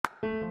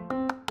Hey,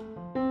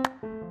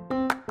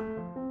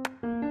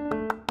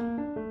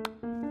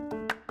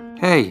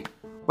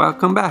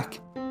 welcome back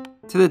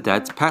to the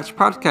Dad's Patch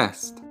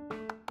podcast.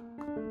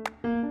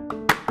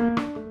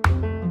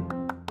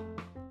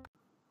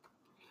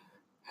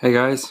 Hey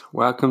guys,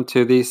 welcome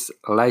to this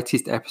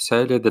latest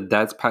episode of the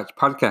Dad's Patch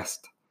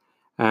podcast.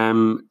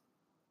 I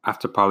have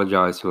to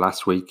apologise for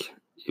last week.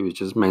 It was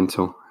just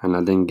mental and I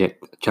didn't get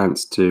a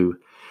chance to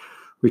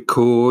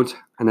record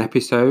an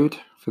episode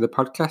for the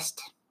podcast.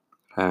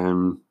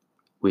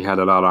 We had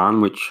a lot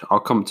on, which I'll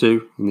come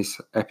to in this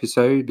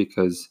episode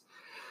because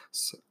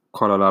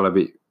quite a lot of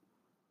it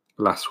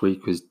last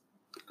week was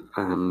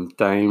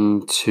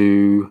down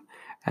to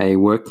a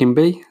working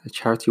bee, a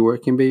charity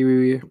working bee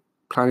we were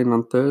planning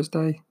on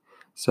Thursday.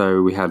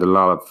 So we had a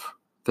lot of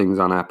things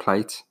on our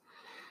plate.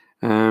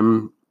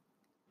 So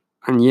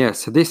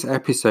this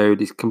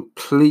episode is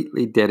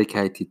completely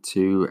dedicated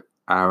to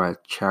our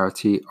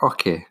charity,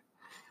 Oke.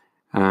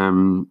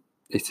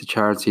 It's a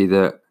charity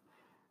that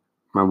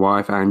my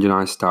wife Angie and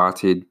I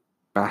started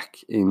back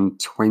in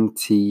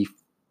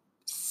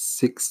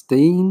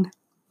 2016.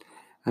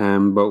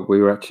 But we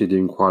were actually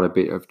doing quite a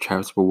bit of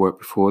charitable work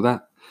before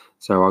that.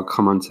 So I'll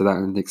come on to that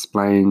and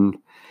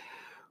explain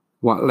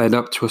what led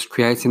up to us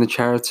creating the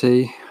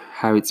charity,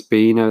 how it's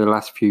been over the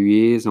last few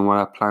years, and what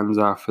our plans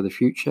are for the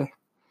future.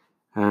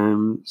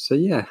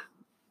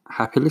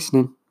 Happy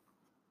listening.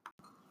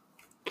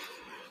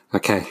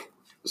 Okay,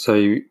 so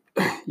you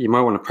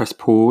might want to press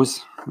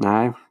pause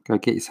now. Go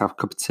get yourself a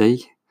cup of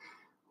tea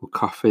or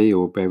coffee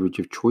or beverage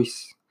of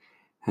choice,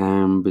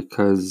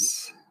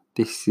 because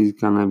this is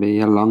going to be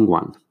a long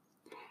one.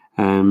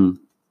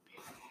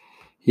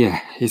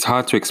 It's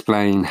hard to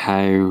explain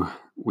how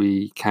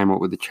we came up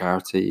with the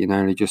charity in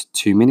only just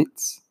 2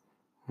 minutes.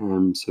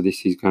 So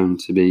this is going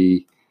to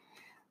be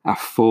a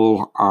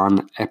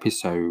full-on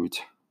episode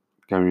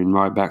going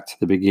right back to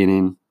the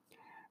beginning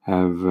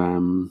of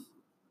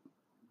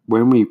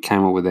when we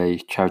came up with a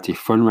charity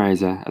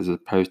fundraiser as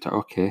opposed to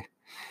Oke,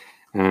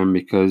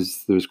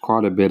 because there was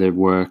quite a bit of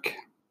work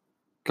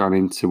gone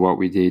into what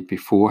we did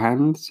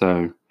beforehand.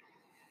 So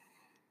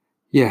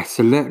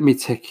let me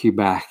take you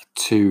back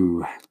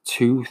to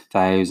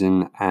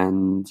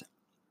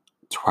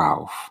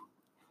 2012.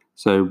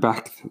 So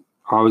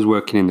I was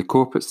working in the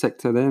corporate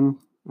sector then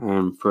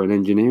for an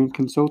engineering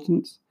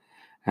consultant,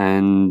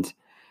 and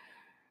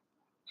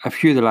a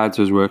few of the lads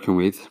I was working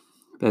with,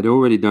 they'd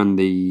already done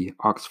the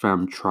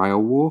Oxfam Trail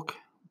Walk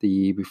the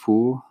year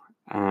before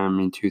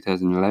in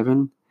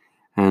 2011,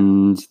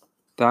 and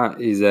that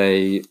is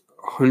a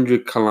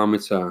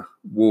 100-kilometre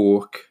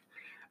walk.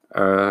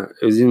 It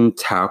was in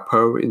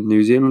Taupo in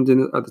New Zealand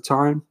at the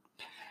time,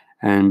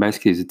 and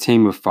basically it's a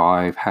team of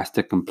 5 has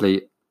to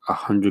complete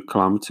 100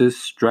 kilometers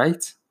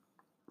straight.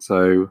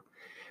 So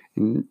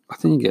I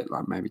think you get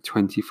like maybe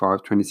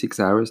 25, 26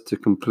 hours to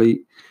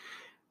complete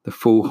the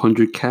full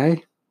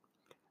 100k,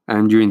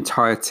 and your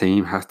entire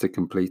team has to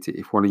complete it.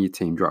 If one of your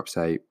team drops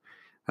out,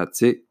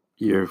 that's it.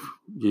 You're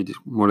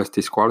more or less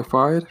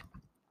disqualified.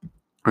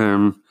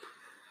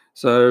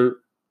 So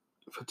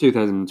for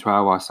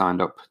 2012, I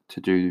signed up to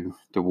do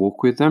the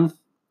walk with them.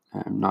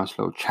 Nice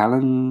little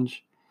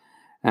challenge.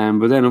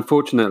 But then,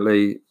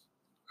 unfortunately,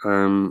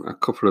 a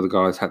couple of the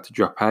guys had to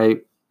drop out,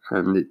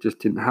 and it just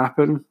didn't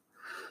happen.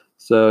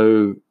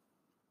 So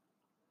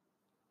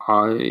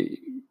I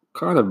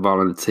kind of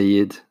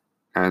volunteered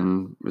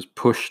and was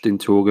pushed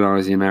into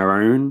organising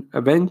our own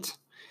event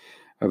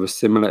of a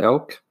similar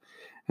ilk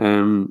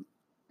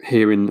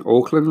here in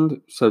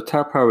Auckland. So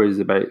Taupo is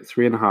about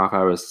 3.5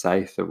 hours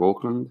south of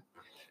Auckland.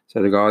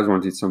 So the guys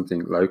wanted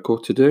something local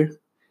to do,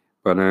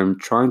 but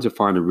trying to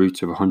find a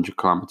route of 100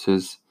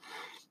 kilometres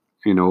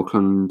in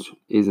Auckland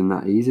isn't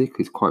that easy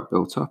because it's quite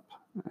built up.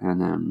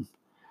 And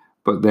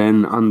but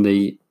then on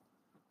the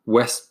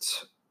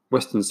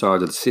western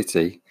side of the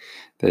city,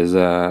 there's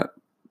a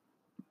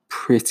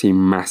pretty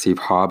massive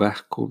harbour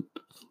called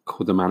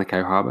the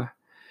Manukau Harbour,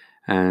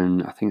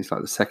 and I think it's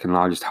like the second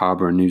largest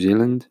harbour in New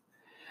Zealand.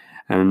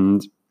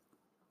 And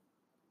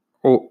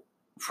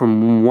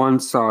from one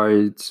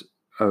side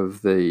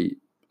of the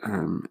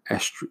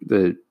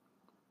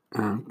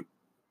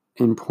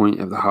end point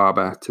of the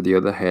harbour to the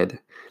other head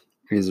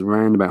is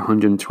around about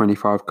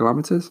 125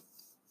 kilometres.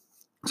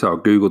 So I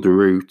googled the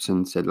route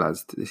and said,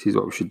 lads, this is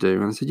what we should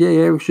do. And I said,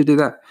 yeah, we should do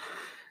that.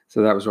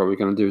 So that was what we were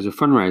going to do as a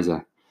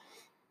fundraiser.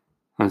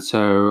 And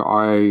so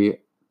I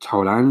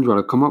told Ange what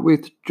I'd come up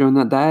with during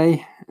that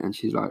day. And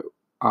she's like,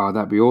 oh,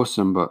 that'd be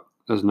awesome, but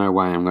there's no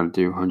way I'm going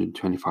to do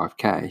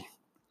 125k.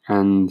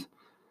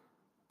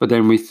 But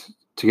then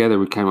together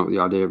we came up with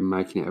the idea of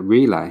making it a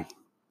relay.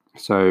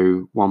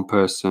 So one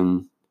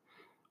person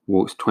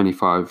walks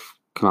 25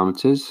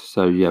 kilometres.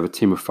 So you have a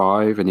team of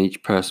 5 and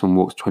each person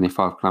walks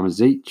 25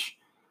 kilometres each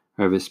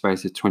over the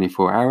space of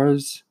 24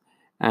 hours.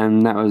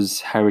 And that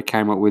was how we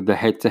came up with the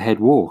head-to-head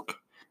walk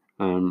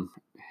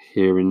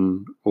here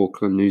in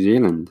Auckland, New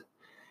Zealand.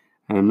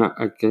 And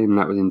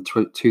that was in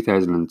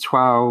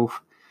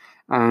 2012.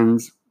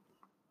 And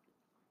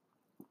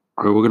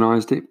I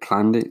organised it,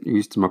 planned it,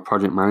 used my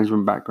project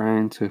management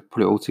background to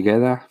put it all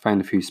together, found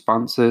a few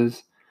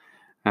sponsors.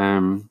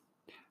 I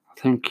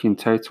think in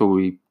total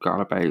we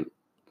got about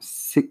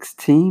 6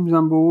 teams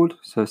on board.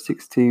 So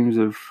 6 teams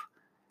of,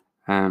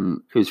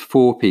 it was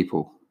 4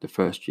 people the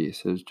first year.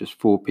 So it was just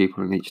 4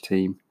 people in each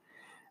team.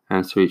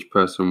 And so each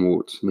person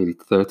walked nearly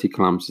 30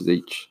 kilometres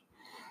each.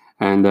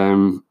 And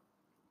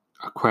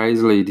I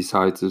crazily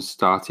decided to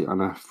start it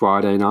on a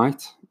Friday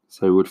night.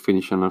 So we would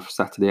finish on a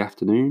Saturday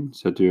afternoon.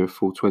 So do a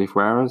full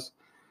 24 hours.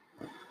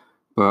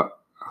 But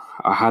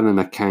I hadn't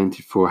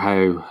accounted for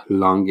how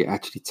long it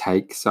actually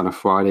takes on a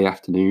Friday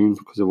afternoon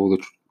because of all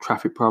the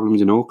traffic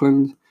problems in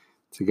Auckland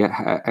to get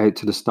out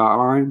to the start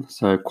line.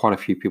 So quite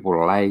a few people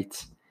were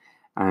late.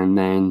 And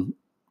then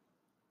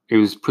it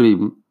was pretty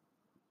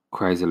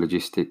crazy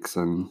logistics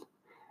and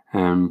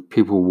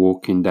people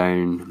walking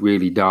down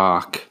really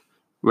dark,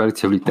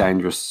 relatively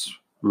dangerous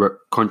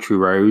country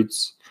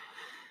roads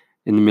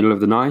in the middle of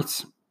the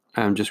night,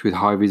 just with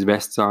high-vis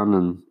vests on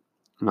and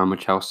not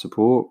much else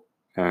support.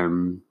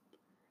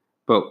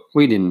 But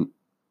we didn't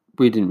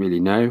really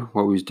know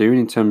what we was doing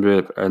in terms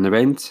of an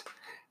event.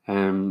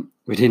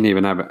 We didn't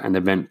even have an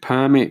event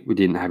permit. We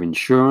didn't have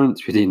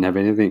insurance. We didn't have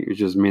anything. It was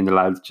just me and the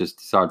lads just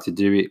decided to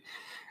do it,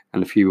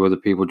 and a few other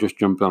people just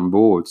jumped on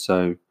board.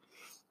 So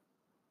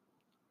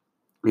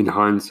in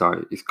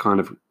hindsight, it's kind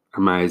of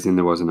amazing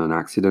there wasn't an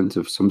accident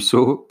of some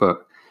sort,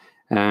 but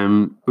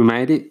we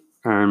made it.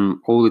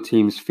 All the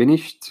teams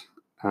finished.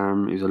 It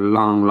was a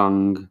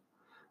long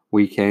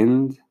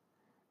weekend,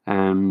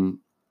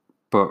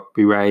 but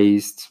we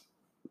raised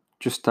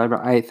just over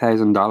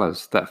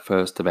 $8,000 that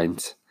first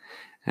event,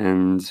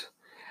 and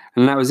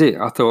that was it.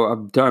 I thought,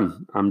 I'm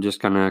done. I'm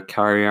just gonna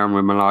carry on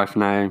with my life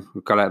now.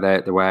 We've got out there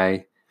out the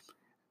way.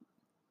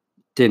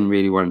 Didn't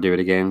really want to do it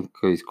again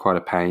because it's quite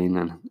a pain,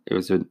 and it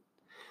was a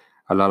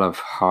lot of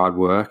hard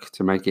work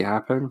to make it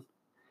happen.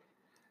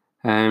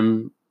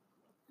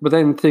 But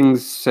then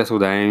things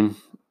settled down.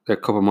 A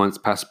couple of months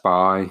passed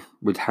by.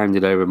 We'd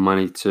handed over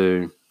money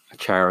to a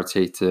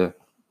charity to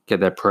get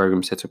their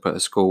program set up at a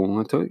school.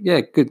 I thought,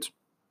 yeah, good.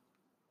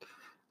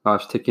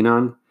 Life's ticking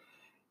on.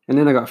 And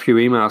then I got a few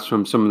emails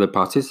from some of the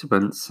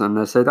participants, and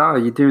they said, "Oh,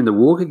 you're doing the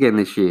walk again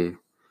this year."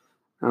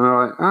 And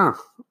I'm like, I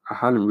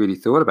hadn't really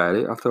thought about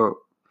it. I thought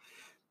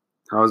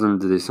I was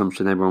under the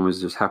assumption everyone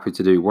was just happy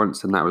to do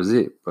once and that was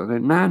it. But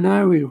then,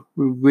 no, we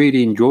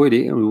really enjoyed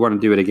it and we want to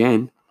do it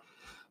again.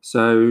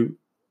 So,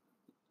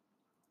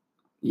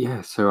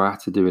 yeah, so I had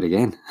to do it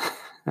again.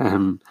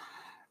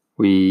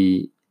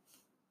 We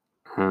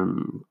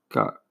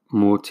got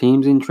more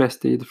teams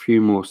interested, a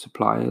few more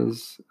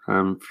suppliers,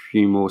 a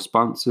few more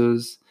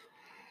sponsors.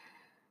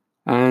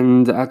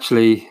 And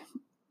actually,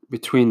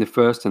 between the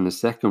first and the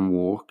second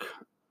walk,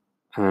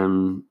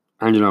 Angela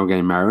and I were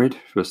getting married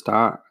for a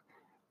start,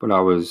 but I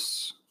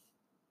was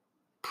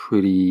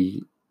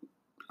pretty,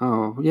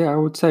 I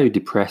would say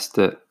depressed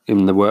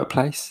in the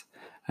workplace.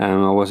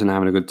 I wasn't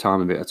having a good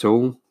time of it at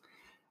all.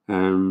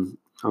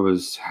 I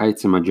was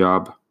hating my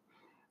job.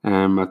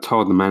 I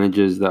told the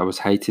managers that I was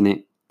hating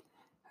it.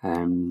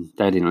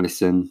 They didn't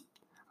listen.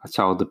 I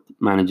told the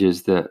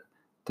managers that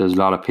there's a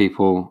lot of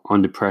people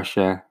under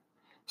pressure,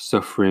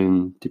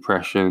 suffering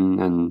depression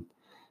and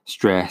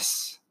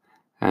stress,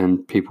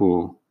 and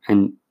people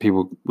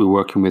we're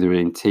working with were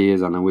in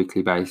tears on a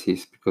weekly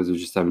basis because they're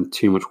just having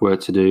too much work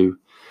to do,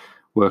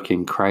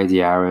 working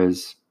crazy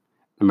hours.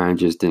 The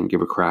managers didn't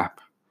give a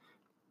crap.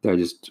 They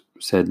just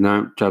said,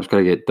 no, job's got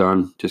to get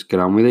done. Just get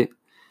on with it.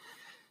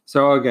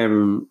 So I gave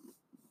them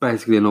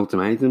basically an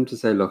ultimatum to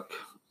say, look,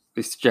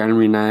 it's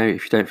January now.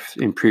 If you don't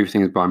improve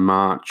things by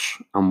March,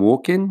 I'm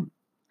walking.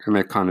 And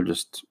they kind of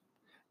just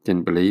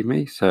didn't believe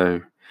me.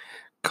 So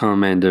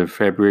come end of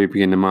February,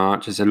 beginning of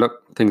March, I said,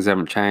 look, things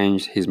haven't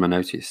changed. Here's my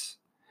notice.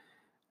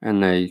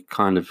 And they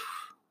kind of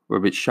were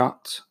a bit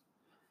shocked.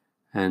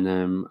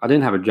 And I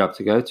didn't have a job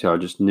to go to. I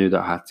just knew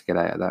that I had to get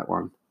out of that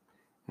one.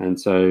 And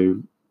so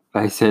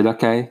they said,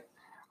 okay.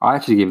 I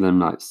actually gave them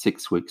like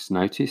 6 weeks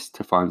notice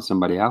to find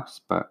somebody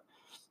else. But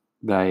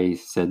they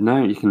said,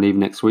 no, you can leave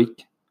next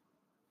week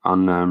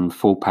on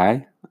full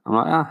pay. I'm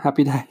like,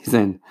 happy days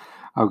then.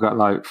 I've got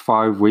like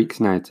 5 weeks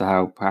now to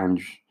help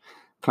and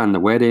plan the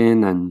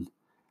wedding and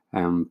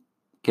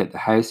get the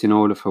house in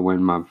order for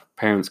when my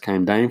parents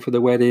came down for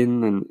the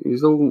wedding. And it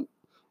was all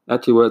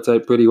actually worked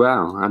out pretty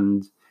well.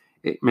 And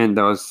it meant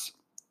that I was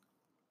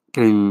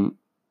getting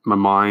my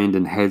mind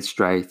and head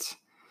straight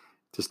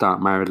to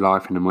start married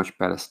life in a much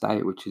better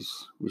state, which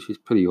is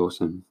pretty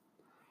awesome.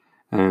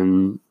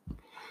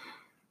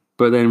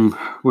 But then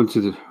once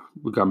we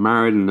got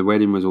married and the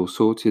wedding was all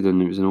sorted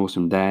and it was an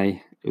awesome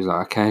day, it was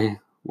like, okay,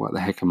 what the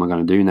heck am I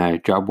going to do now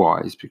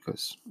job-wise,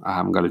 because I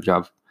haven't got a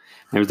job.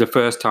 And it was the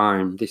first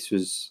time. This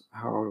was,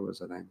 how old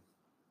was I then?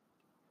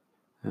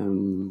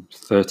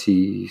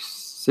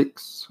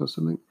 36 or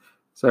something.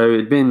 So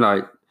it'd been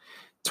like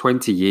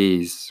 20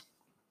 years.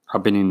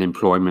 I've been in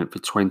employment for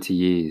 20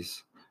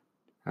 years.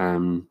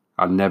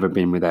 I've never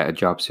been without a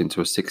job since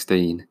I was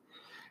 16.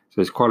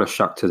 So it's quite a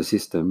shock to the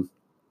system.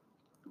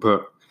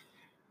 But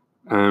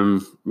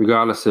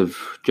regardless of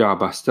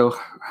job, I still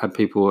had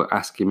people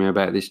asking me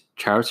about this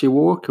charity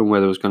walk and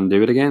whether I was going to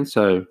do it again.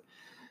 So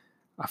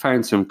I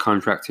found some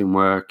contracting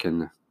work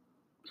and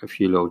a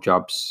few little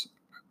jobs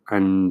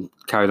and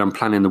carried on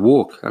planning the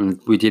walk, and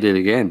we did it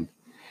again.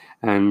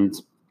 And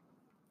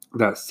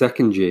that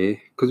second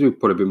year, because we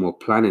put a bit more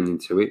planning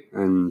into it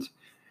and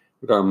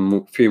we got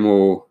a few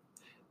more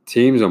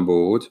teams on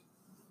board,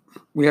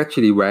 we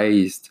actually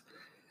raised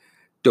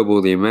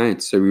double the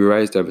amount. So we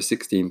raised over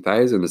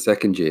 16,000 the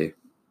second year.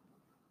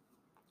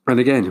 And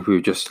again, we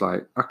were just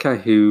like, okay,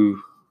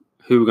 who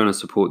are going to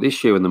support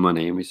this year with the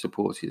money? And we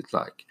supported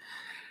like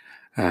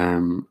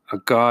a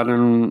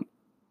garden,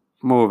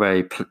 more of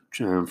a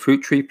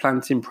fruit tree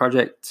planting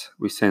project.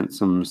 We sent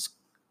some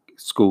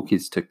school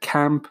kids to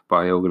camp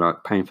by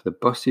paying for the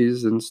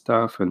buses and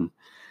stuff.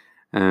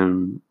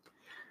 And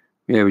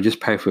we just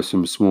pay for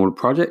some smaller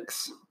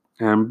projects.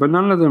 But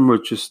none of them were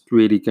just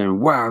really going,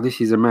 wow, this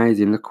is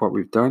amazing. Look what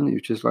we've done. It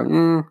was just like,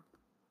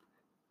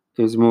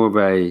 it was more of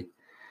a,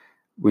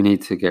 we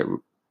need to get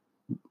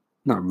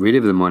not rid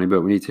of the money,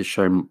 but we need to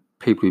show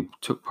people who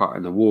took part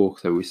in the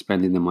walk that we're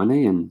spending the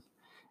money and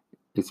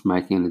it's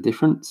making a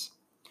difference.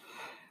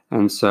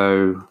 And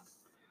so,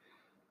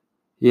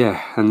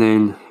 and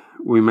then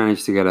we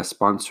managed to get a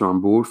sponsor on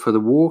board for the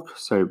walk.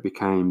 So it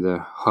became the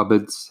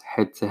Hubbard's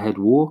head-to-head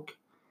walk.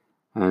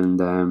 And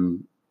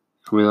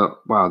we thought,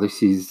 wow,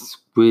 this is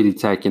really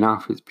taking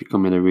off. It's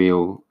becoming a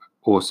real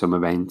awesome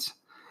event.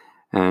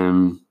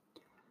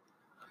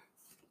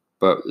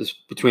 But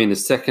between the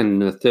second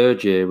and the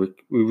third year, we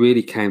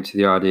really came to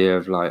the idea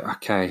of like,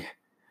 okay,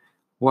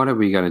 what are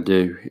we going to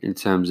do in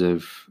terms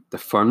of the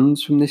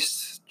funds from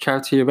this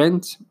charity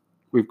event?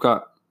 We've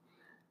got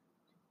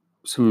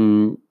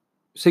some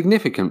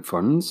significant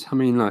funds. I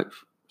mean, like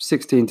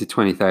 $16,000 to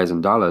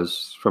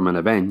 $20,000 from an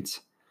event.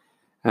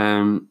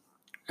 And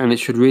it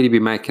should really be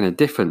making a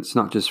difference,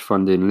 not just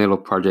funding little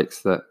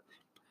projects that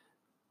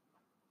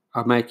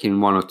are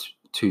making one or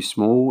two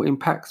small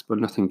impacts, but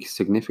nothing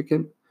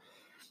significant.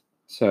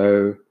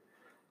 So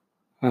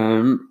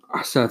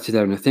I started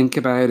having to think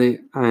about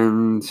it,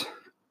 and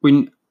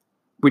we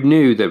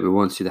knew that we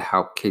wanted to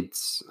help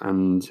kids,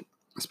 and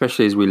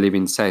especially as we live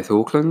in South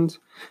Auckland.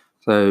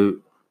 So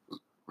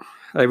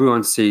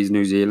everyone sees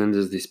New Zealand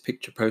as this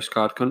picture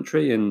postcard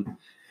country, and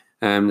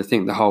they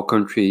think the whole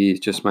country is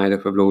just made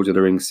up of Lord of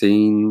the Rings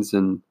scenes,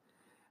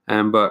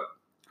 but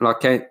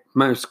like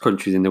most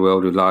countries in the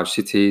world with large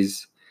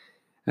cities,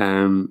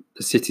 the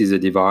cities are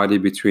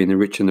divided between the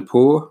rich and the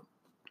poor,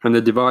 and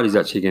the divide is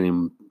actually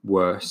getting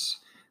worse.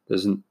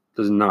 There's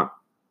not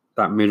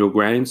that middle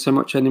ground so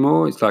much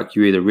anymore. It's like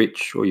you're either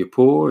rich or you're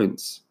poor.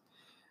 It's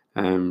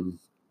and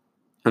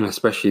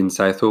especially in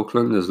South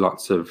Auckland, there's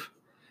lots of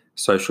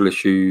social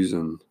issues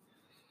and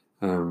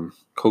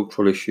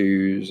cultural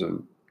issues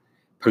and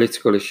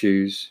political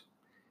issues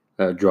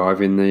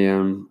driving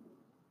the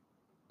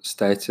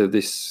state of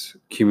this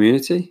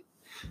community.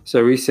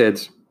 So we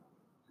said,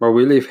 well,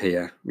 we live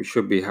here. We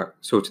should be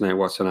sorting out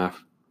what's on our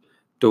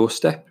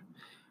doorstep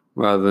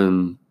rather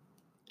than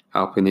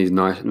helping these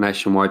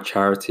nationwide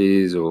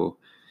charities or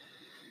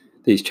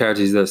these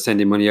charities that are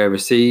sending money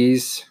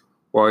overseas.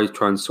 Why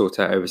try and sort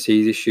out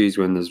overseas issues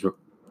when there's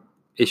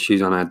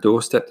issues on our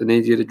doorstep that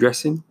needed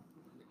addressing?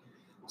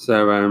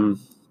 So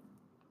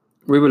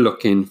we were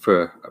looking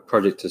for a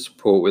project to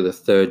support with the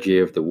third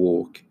year of the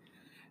walk.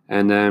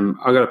 And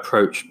I got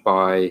approached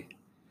by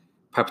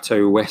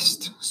Papatoetoe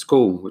West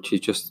School, which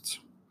is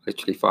just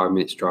literally 5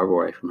 minutes drive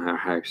away from our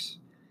house.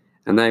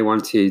 And they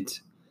wanted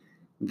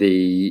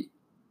the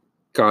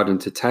Garden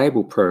to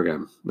Table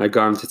program. Now,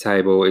 Garden to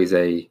Table is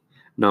a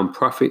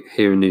non-profit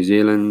here in New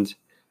Zealand,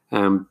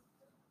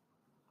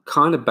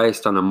 kind of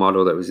based on a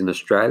model that was in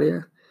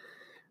Australia,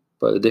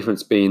 but the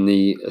difference being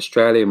the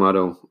Australia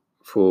model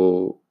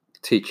for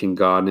teaching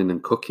gardening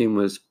and cooking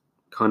was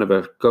kind of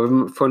a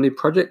government-funded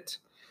project,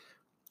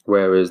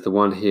 whereas the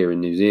one here in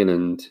New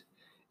Zealand,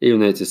 even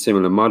though it's a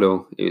similar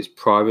model, it was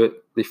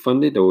privately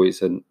funded, or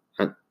it's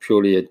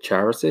purely a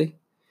charity,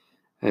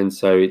 and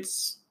so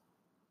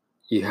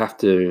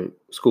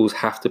schools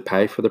have to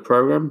pay for the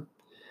program.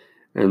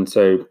 And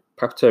so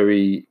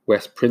Papatoetoe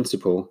West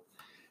principal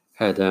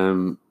had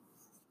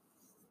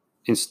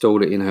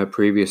installed it in her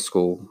previous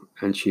school,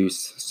 and she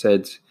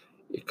said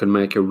it can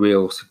make a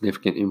real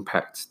significant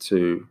impact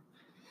to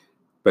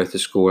both the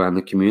school and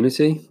the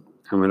community.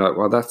 And we're like,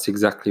 well, that's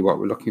exactly what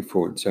we're looking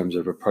for in terms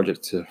of a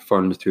project to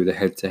fund through the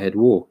head-to-head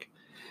walk.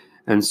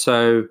 And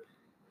so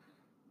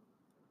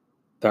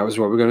that was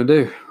what we're going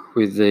to do.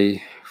 With the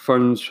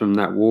funds from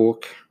that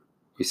walk,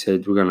 we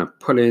said we're going to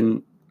put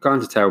in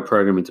Garden to Table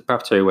program into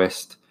Papatoetoe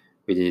West.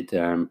 We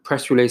did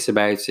press release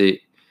about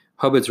it.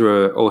 Hubbards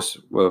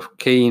were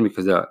keen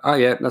because they're like, oh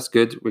yeah, that's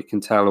good. We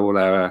can tell all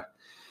our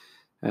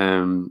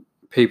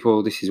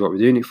people this is what we're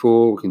doing it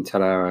for. We can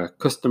tell our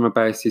customer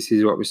base this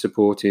is what we're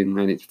supporting,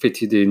 and it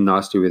fitted in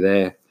nicely with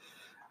their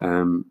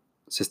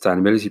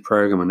sustainability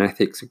program and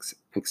ethics,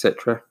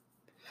 etc.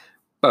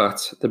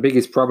 But the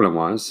biggest problem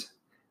was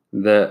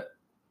that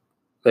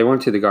they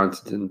wanted the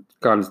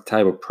Garden to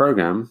Table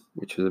program,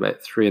 which was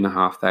about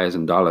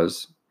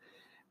 $3,500,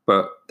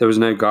 but there was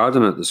no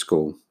garden at the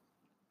school.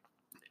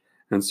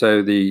 And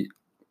so the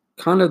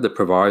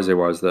proviso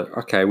was that,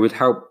 okay,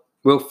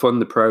 we'll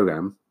fund the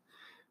program,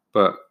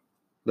 but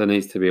there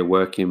needs to be a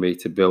working bee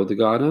to build the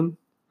garden.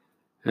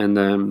 And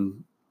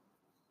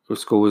the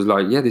school was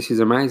like, yeah, this is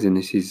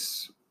amazing.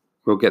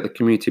 We'll get the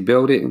community to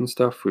build it and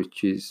stuff,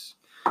 which is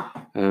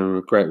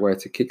a great way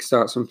to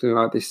kickstart something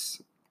like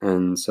this.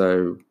 And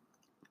so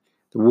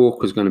the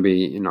walk was going to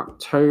be in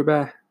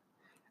October,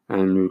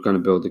 and we were going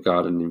to build the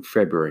garden in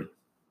February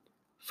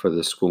for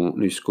the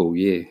new school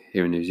year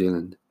here in New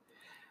Zealand.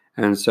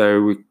 And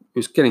so we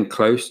was getting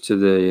close to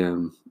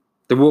the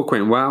walk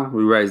went well.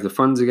 We raised the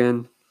funds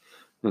again.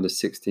 Another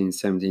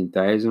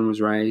 17,000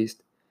 was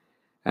raised.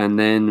 And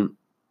then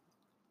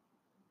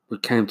we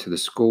came to the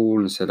school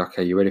and said,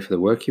 okay, you ready for the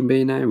working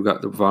bee now? We've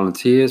got the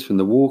volunteers from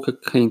the walk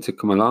keen to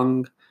come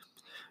along.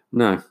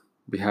 No,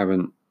 we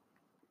haven't.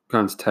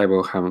 Garden to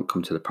Table haven't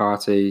come to the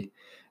party.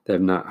 They're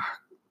not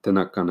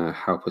going to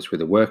help us with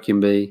the working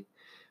bee.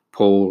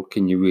 Paul,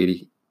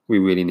 we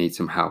really need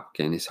some help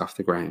getting this off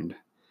the ground.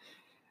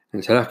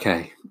 And I said,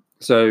 okay.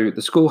 So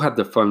the school had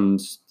the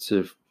funds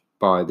to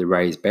buy the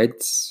raised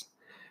beds,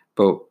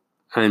 but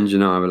Ange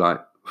and I were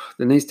like,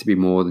 there needs to be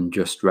more than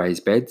just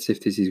raised beds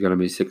if this is going to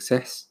be a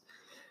success.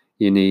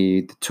 You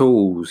need the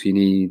tools, you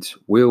need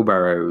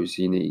wheelbarrows,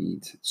 you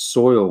need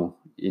soil,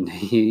 you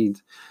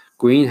need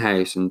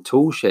greenhouse and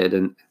tool shed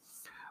and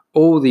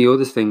all the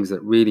other things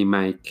that really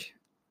make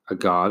a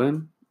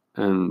garden.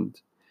 And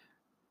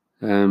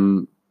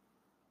I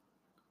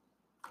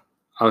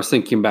was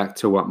thinking back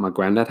to what my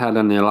granddad had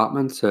on the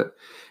allotments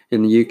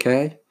in the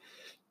UK.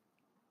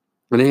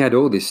 And he had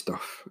all this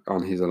stuff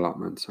on his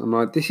allotments. I'm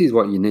like, this is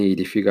what you need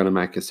if you're going to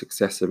make a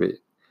success of it.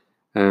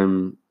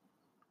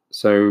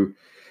 So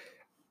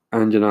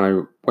Ange and I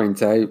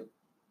went out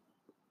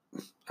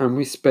and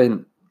we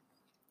spent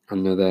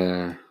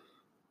another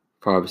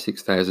 $5,000 or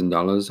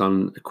 $6,000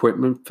 on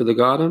equipment for the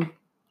garden,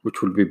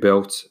 which would be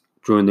built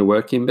during the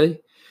working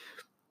bee.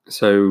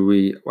 So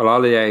I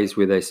liaised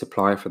with a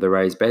supplier for the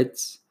raised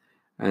beds,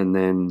 and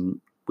then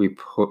we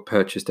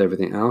purchased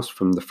everything else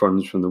from the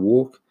funds from the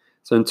walk.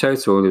 So in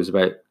total, there was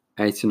about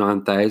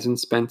 $89,000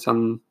 spent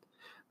on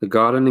the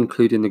garden,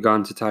 including the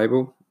Garden to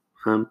Table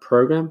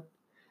program.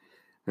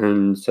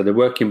 And so the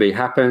working bee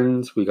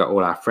happened. We got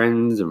all our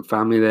friends and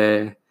family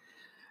there.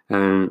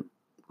 And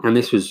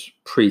this was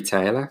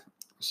pre-Taylor.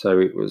 So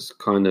it was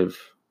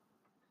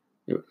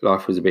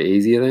life was a bit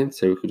easier then.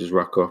 So we could just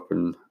rock up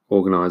and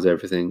organise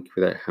everything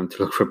without having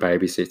to look for a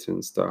babysitter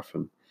and stuff.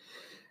 And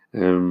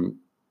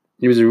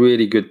it was a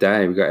really good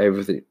day. We got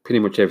pretty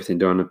much everything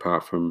done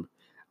apart from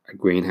a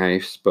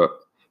greenhouse, but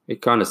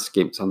it kind of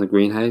skimped on the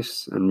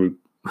greenhouse, and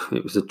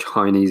it was a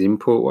Chinese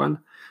import one.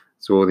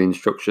 So all the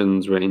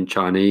instructions were in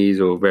Chinese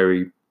or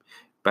very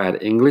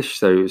bad English,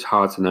 so it was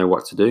hard to know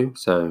what to do.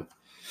 So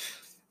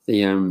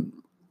the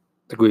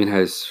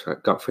greenhouse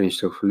got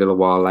finished a little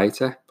while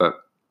later, but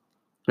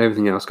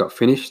everything else got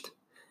finished.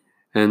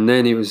 And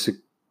then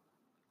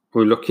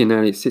we're looking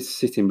at it,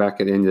 sitting back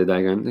at the end of the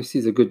day going, this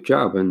is a good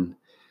job. And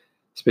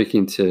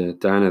speaking to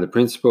Diana, the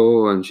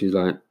principal, and she's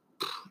like,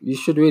 you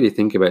should really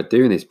think about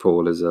doing this,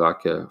 Paul, as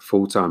a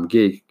full-time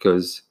gig,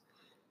 because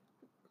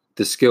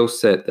the skill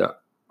set that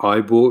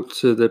I brought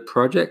to the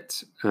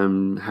project,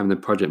 having the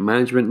project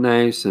management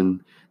nous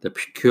and the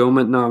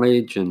procurement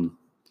knowledge and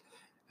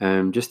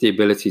just the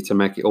ability to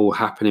make it all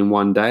happen in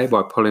one day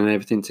by pulling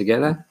everything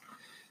together.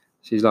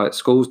 She's like,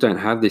 schools don't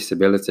have this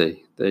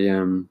ability. They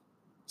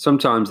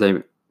sometimes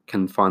they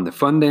can find the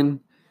funding,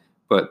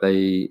 but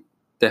they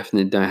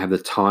definitely don't have the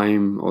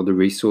time or the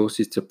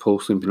resources to pull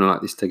something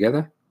like this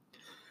together.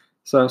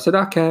 So I said,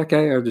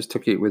 okay. I just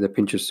took it with a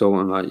pinch of salt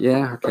and like,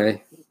 yeah,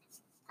 okay.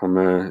 I'm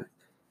in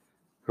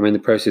the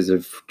process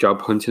of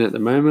job hunting at the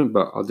moment,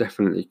 but I'll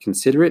definitely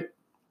consider it.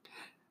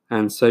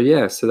 And so,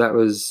 yeah, so that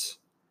was,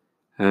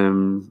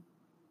 that'd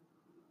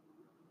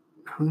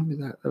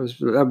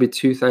be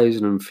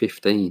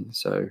 2015.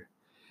 So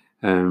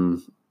I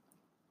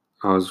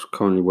was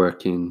currently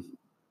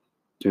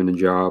doing a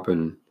job,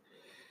 and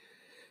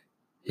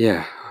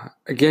yeah,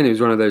 again, it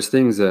was one of those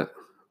things that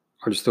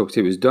I just thought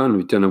it was done.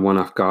 We'd done a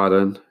one-off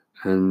garden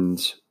and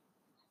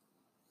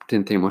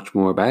didn't think much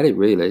more about it,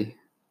 really.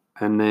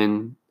 And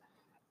then,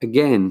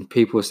 again,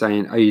 people were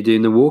saying, are you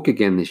doing the walk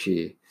again this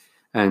year?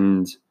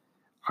 And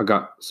I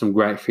got some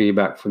great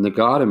feedback from the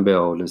garden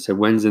build and said,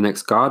 when's the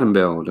next garden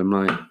build? I'm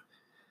like,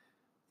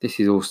 this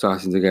is all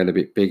starting to get a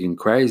bit big and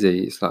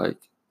crazy. It's like,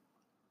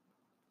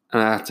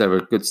 and I had to have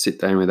a good sit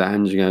down with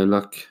Ange and go,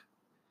 look,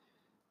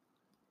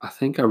 I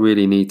think I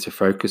really need to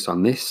focus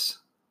on this.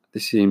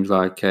 This seems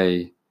like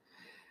a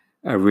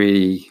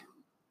really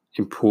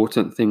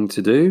important thing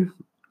to do.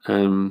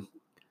 I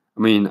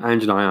mean,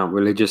 Ange and I aren't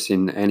religious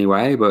in any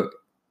way, but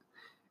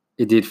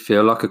it did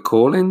feel like a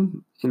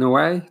calling in a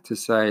way to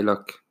say,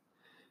 look,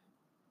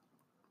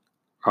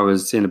 I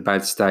was in a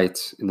bad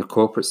state in the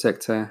corporate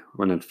sector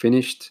when I'd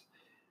finished,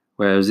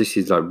 whereas this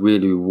is like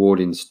really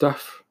rewarding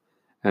stuff.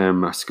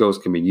 our skills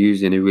can be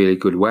used in a really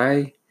good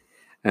way.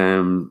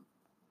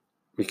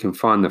 We can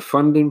find the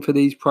funding for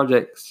these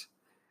projects.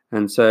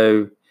 And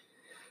so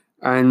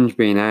Ange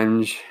being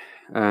Ange,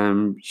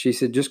 she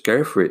said, just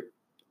go for it.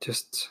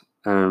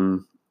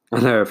 I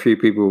know a few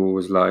people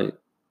was like,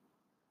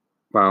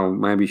 well,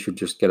 maybe you should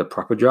just get a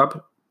proper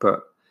job.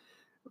 But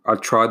I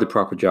tried the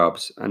proper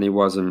jobs and it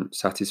wasn't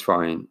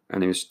satisfying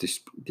and it was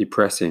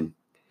depressing.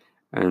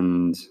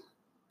 And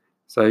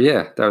so,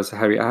 yeah, that was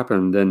how it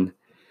happened. And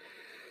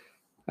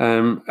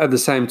at the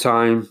same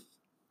time,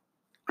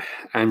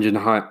 Ange and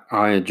I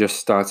had just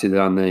started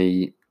on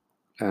the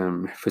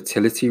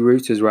fertility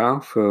route as well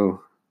for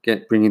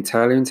bringing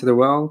Taylor into the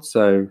world.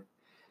 So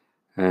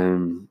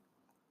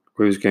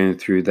we was going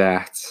through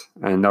that,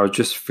 and I was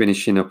just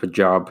finishing up a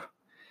job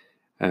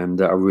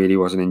that I really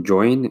wasn't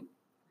enjoying.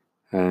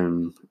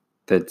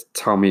 They'd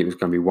told me it was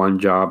going to be one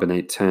job, and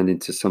it turned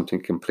into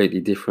something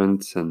completely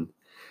different. And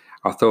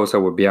I thought I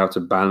would be able to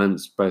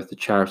balance both the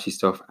charity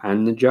stuff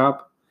and the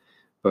job,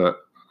 but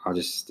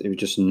it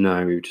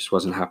just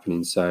wasn't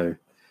happening. So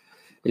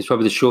it's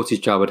probably the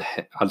shortest job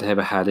I'd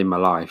ever had in my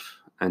life,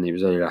 and it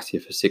was only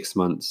lasted for 6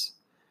 months.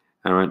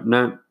 And I went,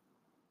 no,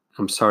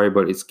 I'm sorry,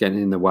 but it's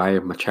getting in the way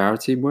of my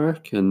charity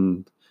work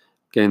and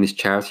getting this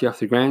charity off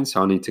the ground,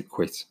 so I need to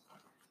quit.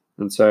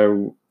 And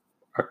so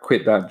I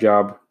quit that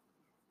job,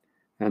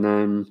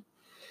 and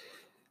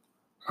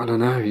I don't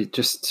know, it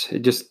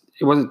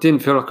didn't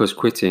feel like I was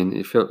quitting.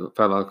 It felt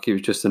like it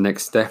was just the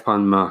next step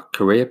on my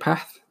career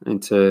path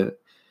into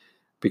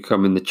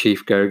becoming the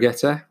chief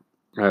go-getter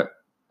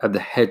at the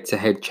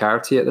head-to-head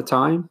charity at the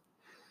time.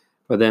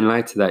 But then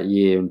later that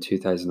year in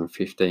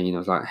 2015, I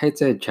was like,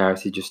 head-to-head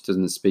charity just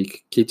doesn't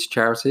speak kids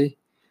charity.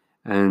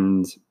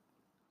 And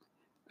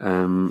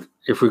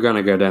if we're going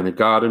to go down the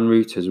garden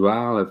route as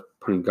well, of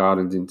putting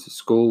gardens into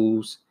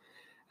schools,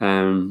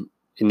 it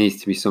needs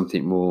to be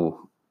something more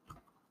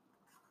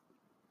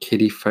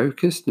kiddie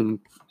focused.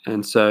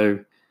 And so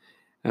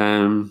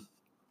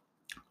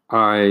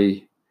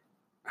I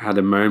had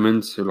a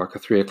moment, so like a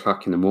 3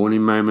 o'clock in the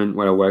morning moment,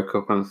 where I woke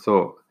up and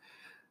thought,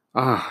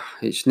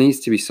 it needs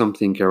to be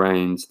something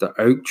around the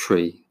oak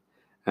tree,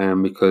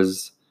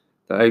 because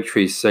the oak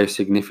tree is so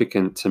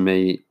significant to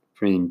me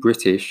being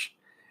British.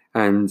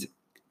 And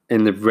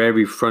in the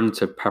very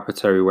front of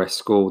Papatory West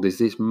School, there's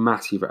this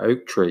massive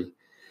oak tree.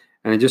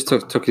 And I just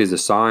took it as a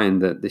sign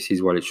that this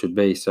is what it should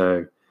be.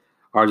 So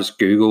I just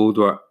Googled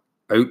what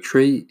oak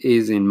tree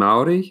is in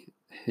Maori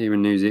here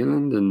in New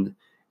Zealand, and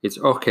it's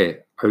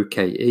oke,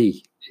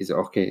 O-K-E is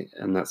oke,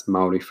 and that's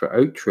Maori for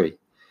oak tree.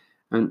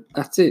 And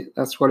that's it.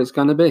 That's what it's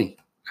going to be.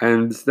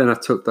 And then I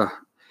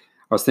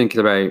was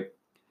thinking about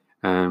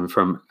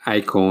from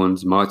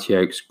acorns, mighty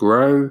oaks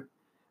grow,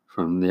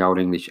 from the Old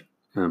English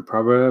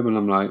proverb. And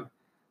I'm like,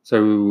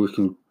 so we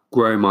can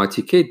grow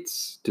mighty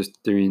kids,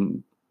 just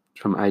doing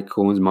from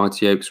acorns,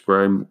 mighty oaks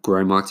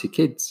grow mighty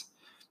kids.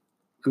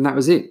 And that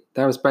was it.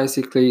 That was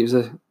basically, it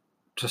was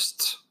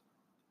just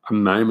a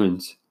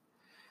moment.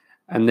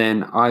 And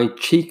then I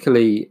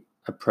cheekily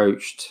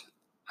approached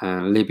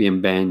Libby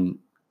and Ben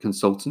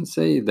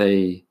Consultancy.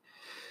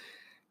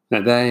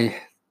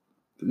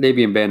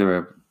 Libby and Ben are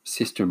a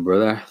sister and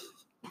brother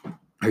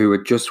who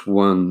had just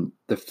won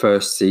the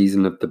first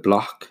season of The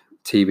Block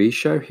TV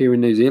show here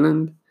in New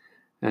Zealand.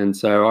 And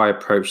so I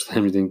approached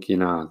them thinking,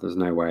 there's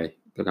no way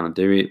they're going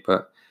to do it.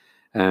 But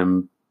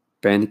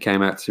Ben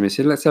came out to me and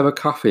said, let's have a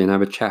coffee and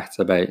have a chat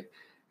about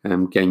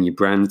getting your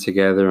brand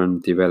together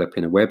and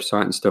developing a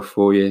website and stuff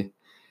for you.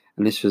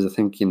 And this was, I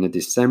think, in the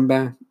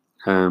December.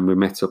 We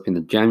met up in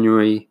the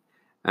January,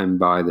 and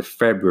by the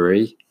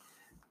February,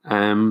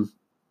 the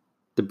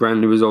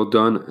branding was all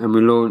done, and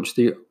we launched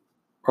the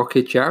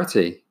Oke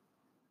charity.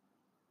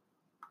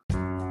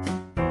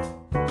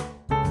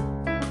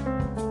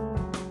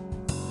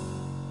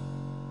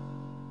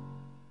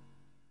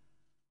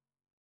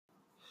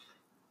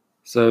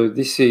 So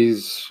this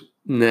is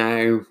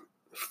now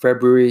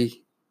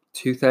February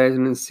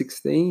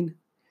 2016.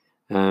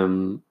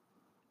 The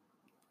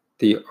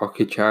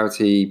Oke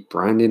charity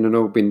branding had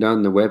all been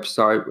done. The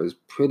website was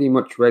pretty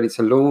much ready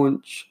to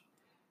launch,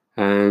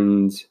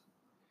 and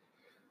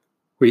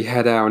we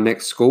had our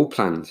next school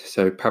planned,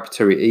 so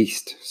Papatory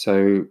East.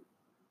 So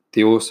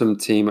the awesome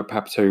team at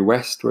Papatory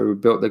West, where we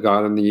built the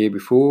garden the year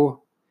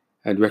before,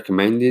 had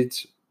recommended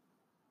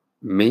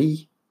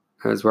me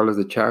as well as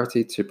the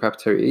charity to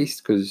Papatory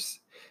East because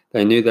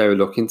they knew they were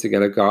looking to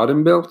get a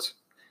garden built.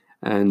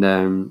 And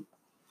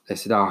they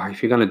said,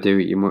 if you're going to do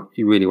it,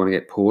 you really want to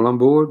get Paul on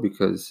board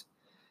because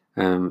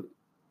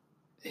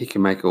he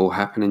can make it all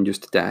happen in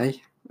just a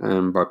day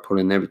by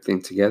pulling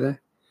everything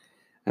together.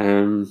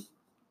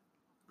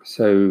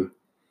 So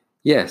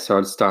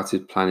I'd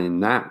started planning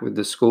that with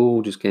the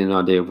school, just getting an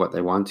idea of what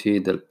they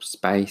wanted, the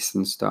space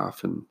and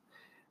stuff,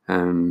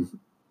 and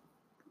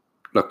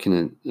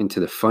looking into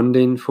the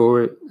funding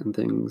for it and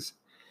things.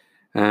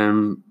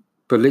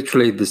 But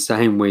literally the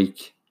same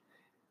week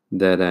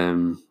that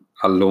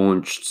I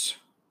launched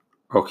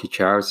Oke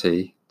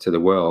Charity to the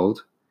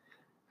world,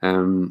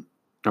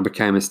 I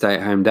became a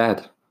stay-at-home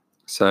dad.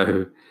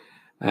 So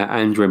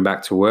Andrew went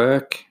back to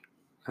work.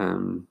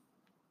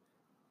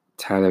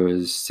 Taylor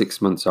was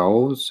 6 months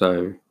old,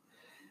 so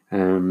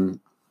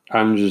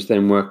Andrew's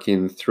then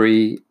working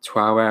 3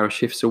 12-hour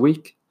shifts a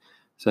week.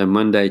 So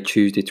Monday,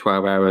 Tuesday,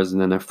 12 hours,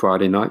 and then a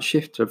Friday night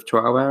shift of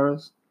 12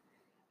 hours.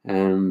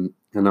 And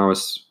I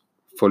was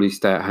fully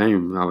stay at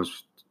home. I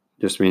was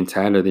just me and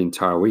Taylor the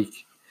entire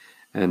week.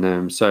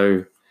 And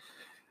so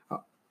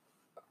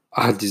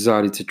I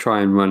decided to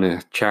try and run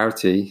a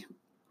charity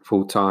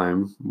full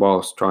time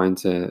whilst trying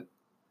to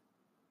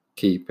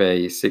keep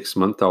a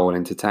 6-month-old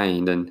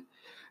entertained. And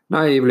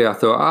naively, I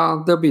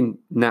thought, there'll be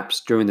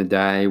naps during the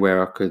day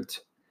where I could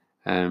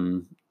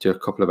do a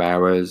couple of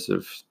hours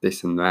of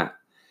this and that.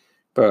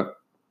 But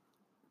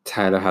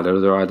Taylor had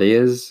other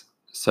ideas.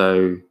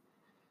 So,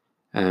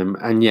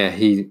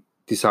 he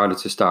decided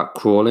to start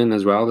crawling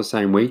as well the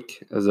same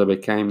week as I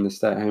became the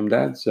stay-at-home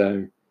dad.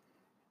 So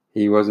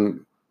he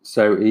wasn't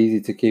so easy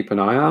to keep an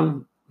eye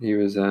on. He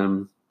was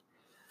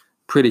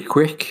pretty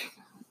quick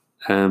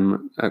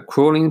at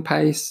crawling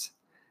pace,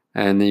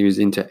 and he was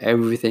into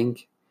everything.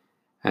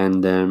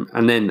 And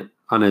then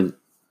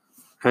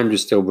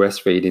Andrew's still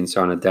breastfeeding,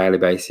 so on a daily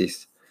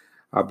basis,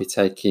 I'll be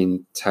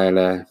taking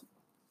Taylor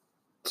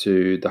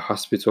to the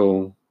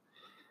hospital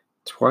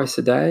twice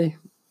a day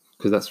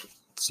because that's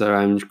so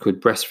Andrew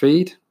could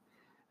breastfeed.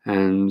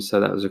 And so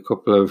that was a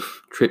couple of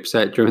trips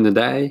out during the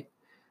day.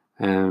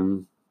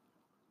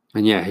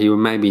 He would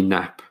maybe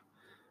nap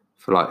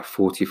for like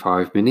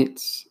 45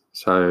 minutes.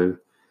 So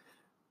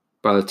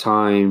by the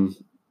time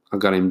I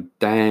got him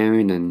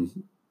down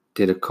and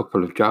did a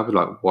couple of jobs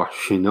like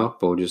washing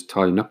up or just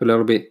tidying up a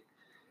little bit,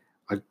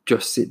 I'd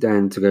just sit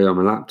down to go on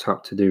my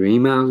laptop to do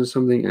emails or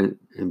something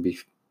and be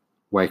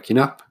waking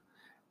up.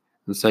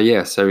 And so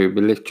it would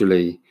be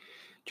literally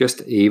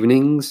just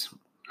evenings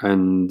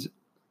and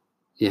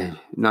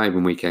not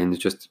even weekends,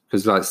 just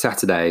because like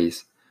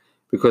Saturdays,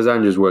 because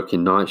Andrew's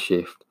working night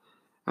shift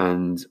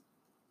and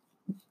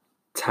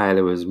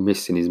Taylor was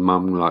missing his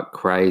mum like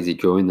crazy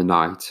during the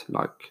night,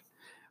 like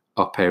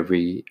up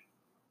every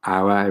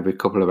hour, every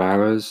couple of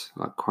hours,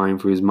 like crying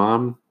for his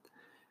mum.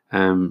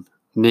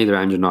 Neither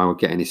Andrew and I would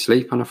get any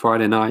sleep on a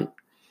Friday night.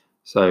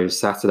 So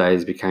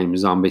Saturdays became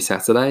zombie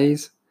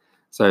Saturdays.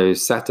 So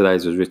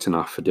Saturdays was written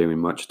off for doing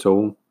much at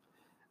all.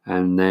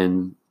 And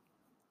then,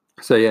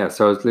 so I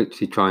was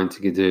literally trying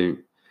to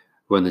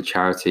run the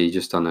charity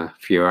just on a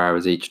few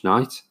hours each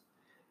night.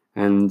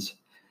 And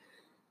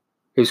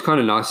it was kind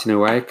of nice in a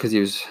way because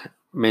it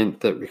meant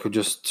that we could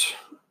just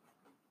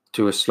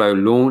do a slow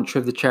launch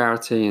of the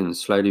charity and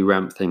slowly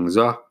ramp things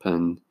up.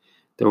 And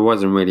there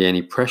wasn't really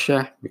any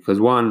pressure because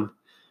one,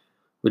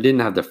 we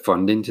didn't have the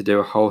funding to do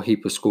a whole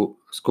heap of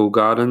school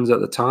gardens at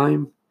the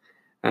time.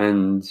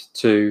 And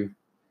two,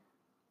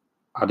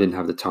 I didn't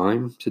have the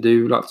time to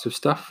do lots of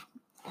stuff.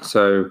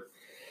 So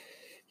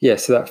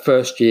that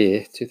first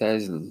year,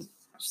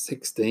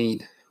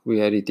 2016,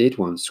 we only did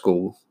one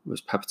school. It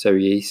was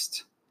Papatoe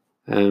East.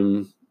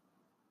 But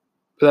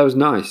that was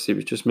nice.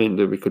 It just meant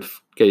that we could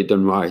get it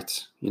done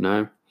right,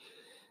 get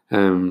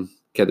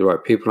the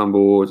right people on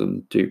board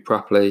and do it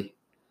properly.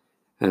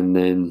 And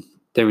then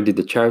we did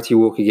the charity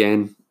walk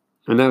again.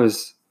 And that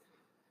was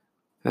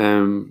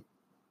kind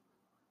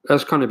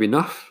of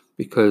enough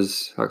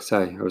because, like I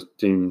say, I was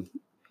doing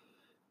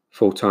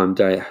full-time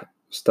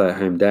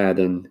stay-at-home dad,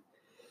 and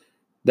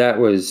that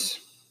was,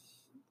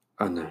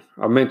 I don't know,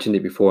 I've mentioned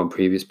it before on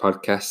previous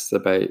podcasts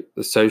about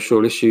the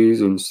social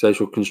issues and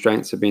social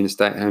constraints of being a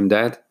stay-at-home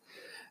dad.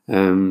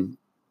 It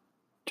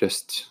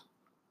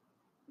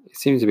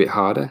seems a bit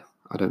harder.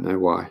 I don't know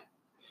why.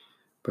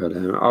 But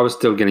I was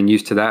still getting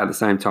used to that at the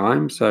same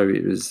time. So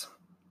it was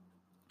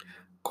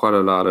quite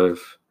a lot of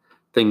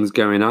things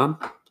going on.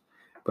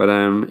 But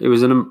it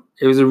was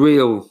a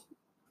real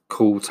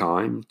cool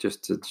time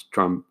just to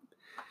try and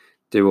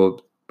do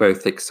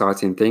both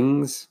exciting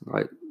things,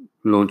 like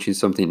launching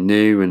something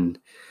new and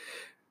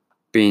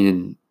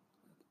being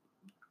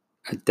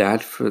a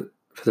dad for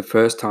the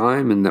first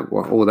time, and that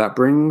what all that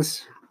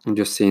brings, and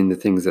just seeing the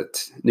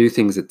new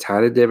things that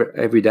Taylor did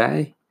every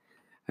day,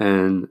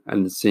 and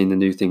seeing the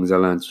new things I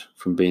learned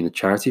from being a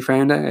charity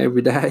founder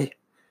every day.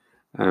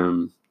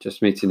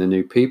 Just meeting the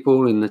new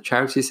people in the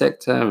charity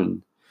sector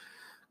and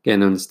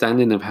getting an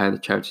understanding of how the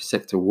charity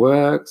sector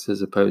works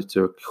as opposed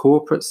to a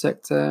corporate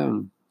sector.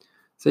 And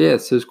so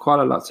there's quite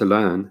a lot to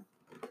learn.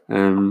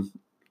 And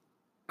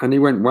it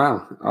went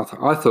well.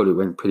 I thought it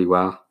went pretty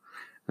well.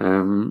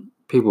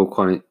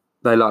 People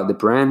they like the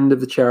brand of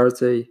the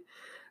charity.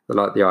 They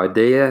like the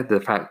idea,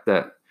 the fact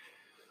that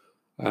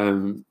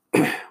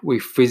we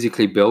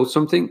physically build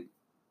something.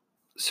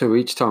 So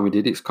each time we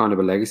did it's kind of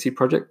a legacy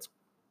project.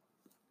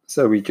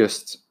 So we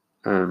just,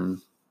 there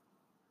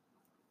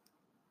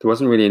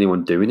wasn't really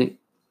anyone doing it.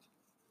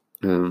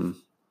 And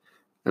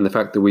the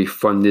fact that we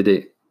funded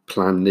it,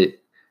 planned it,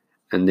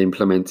 and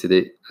implemented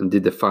it, and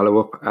did the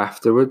follow-up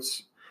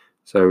afterwards.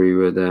 So I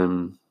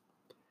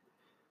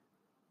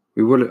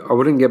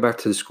wouldn't get back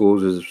to the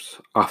schools as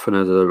often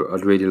as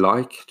I'd really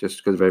like, just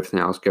because of everything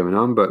else going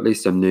on. But at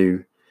least I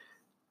knew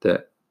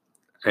that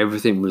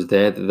everything was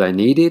there that they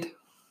needed,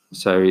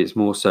 So it's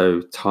more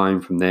so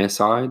time from their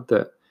side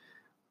that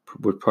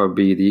would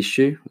probably be the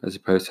issue, as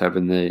opposed to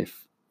having the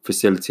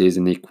facilities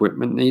and the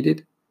equipment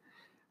needed.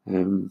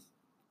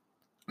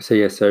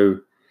 So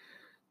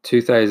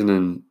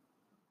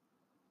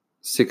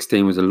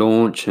 2016 was a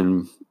launch,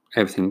 and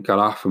everything got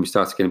off, and we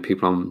started getting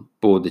people on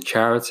board the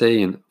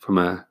charity, and from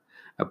a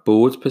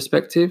board's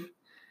perspective,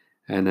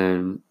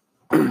 and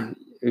it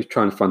was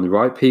trying to find the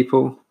right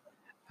people,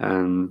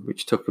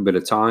 which took a bit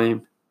of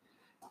time.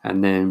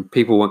 And then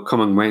people would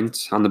come and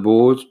went on the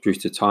board due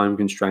to time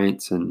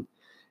constraints, and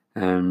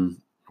it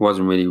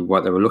wasn't really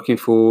what they were looking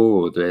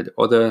for, or they had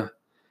other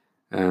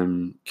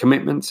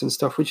commitments and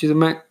stuff, which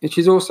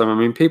is awesome. I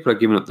mean, people are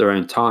giving up their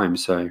own time,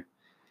 so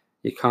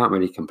you can't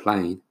really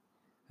complain.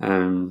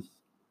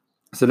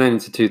 So then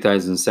into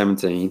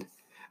 2017,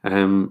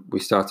 we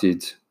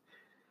started.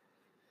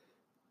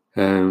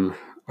 I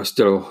was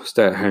still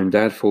stay-at-home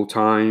dad full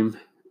time.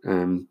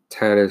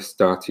 Taylor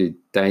started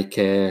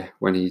daycare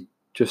when he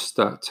just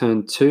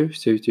turned 2,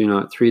 so he was doing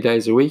like 3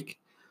 days a week.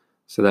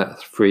 So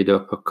that freed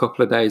up a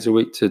couple of days a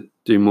week to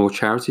do more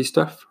charity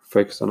stuff,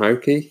 focus on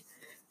Oki.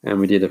 And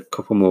we did a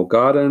couple more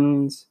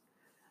gardens.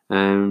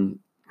 And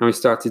we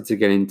started to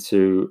get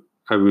into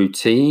a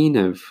routine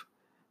of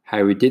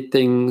how we did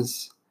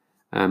things,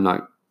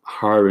 like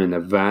hiring a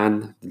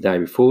van the day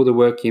before the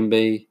working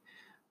bee,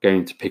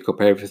 going to pick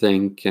up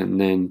everything, and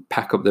then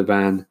pack up the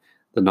van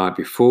the night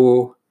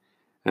before.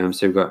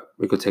 So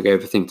we could take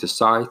everything to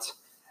site.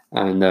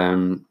 And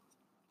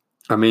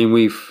I mean,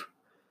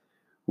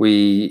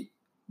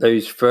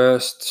 those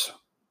first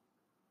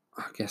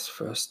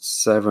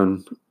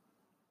 7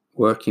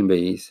 working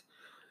bees,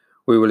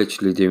 we were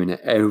literally doing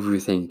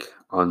everything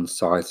on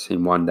site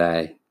in one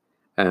day.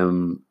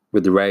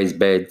 With the raised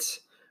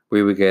beds,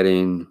 we were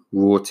getting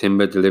raw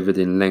timber delivered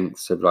in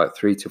lengths of like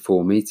 3 to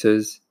 4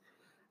 meters.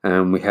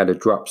 We had a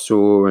drop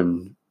saw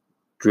and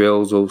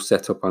drills all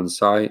set up on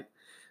site.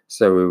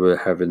 So we were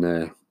having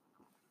a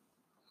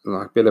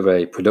bit of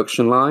a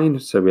production line.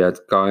 So we had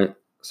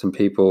some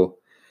people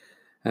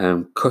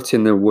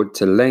cutting the wood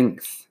to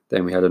length.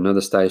 Then we had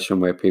another station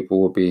where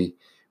people would be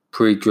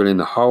pre-drilling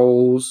the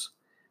holes.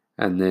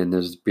 And then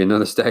there'd be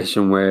another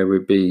station where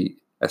we'd be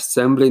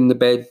assembling the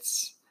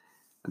beds.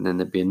 And then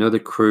there'd be another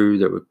crew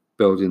that were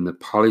building the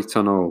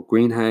polytunnel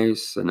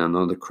greenhouse, and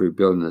another crew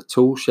building the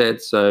tool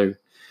shed. So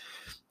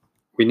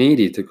we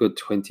needed a good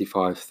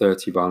 25,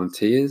 30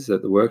 volunteers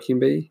at the working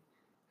bee.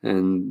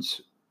 And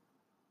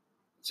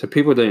so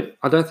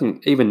I don't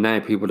think even now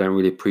people don't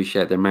really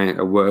appreciate the amount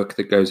of work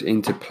that goes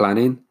into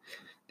planning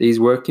these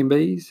working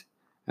bees,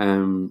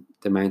 the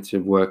amount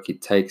of work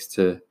it takes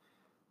to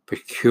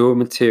procure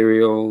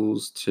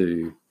materials,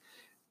 to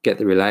get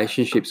the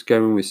relationships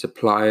going with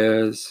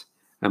suppliers.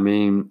 I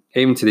mean,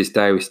 even to this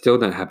day, we still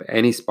don't have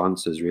any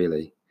sponsors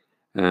really.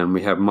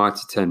 We have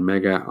Mitre 10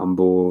 Mega on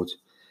board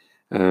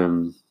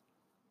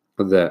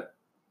that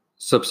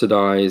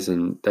subsidize,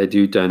 and they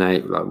do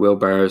donate like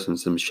wheelbarrows and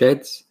some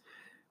sheds,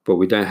 but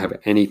we don't have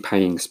any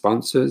paying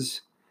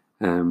sponsors.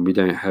 We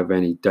don't have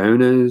any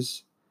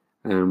donors.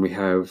 We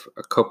have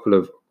a couple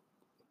of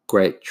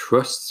great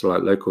trusts,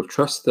 like local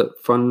trusts, that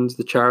funds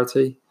the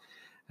charity.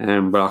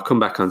 But I'll come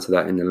back onto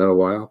that in a little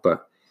while.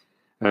 But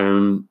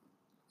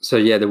so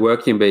yeah, the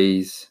working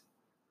bees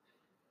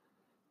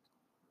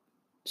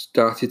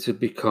started to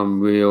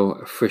become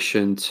real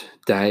efficient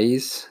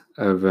days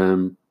of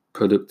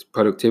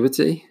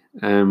productivity.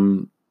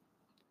 The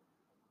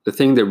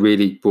thing that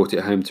really brought it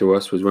home to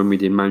us was when we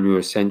did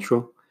Manual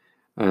Central.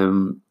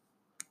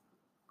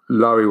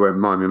 Laurie won't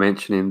mind me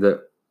mentioning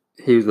that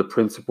he was the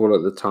principal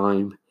at the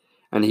time,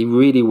 and he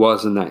really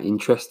wasn't that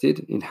interested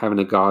in having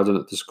a garden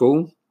at the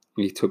school.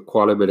 He took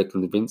quite a bit of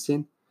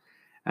convincing.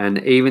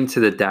 And even to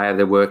the day of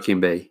the working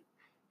bee,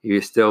 he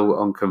was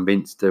still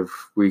unconvinced if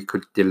we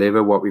could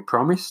deliver what we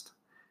promised.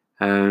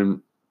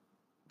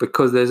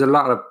 Because there's a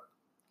lot of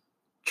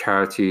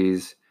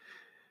charities,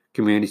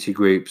 community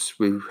groups,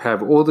 we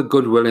have all the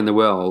goodwill in the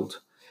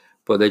world,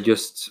 but they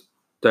just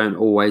don't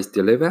always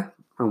deliver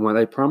on what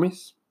they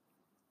promise.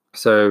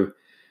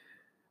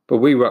 But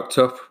we rocked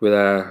up with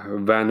a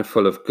van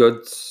full of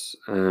goods,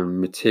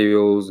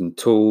 materials and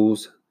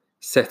tools,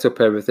 set up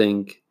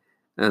everything,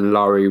 and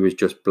Laurie was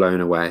just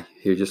blown away.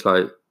 He was just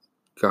like,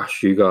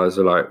 gosh, you guys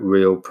are like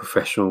real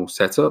professional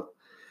setup.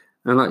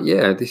 And like,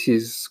 yeah, this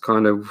is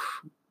kind of,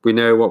 we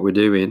know what we're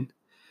doing.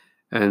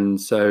 And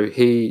so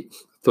he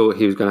thought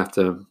he was going to have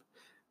to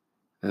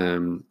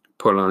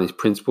put on his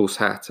principal's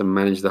hat and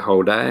manage the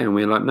whole day. And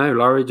we were like, no,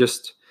 Laurie,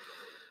 just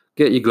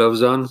get your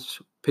gloves on,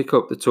 pick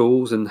up the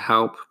tools and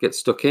help get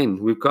stuck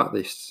in. We've got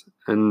this.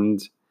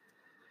 And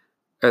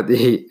at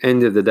the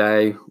end of the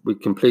day, we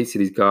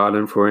completed his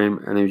garden for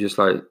him. And he was just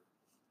like,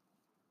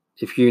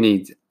 if you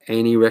need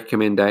any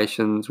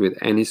recommendations with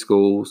any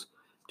schools,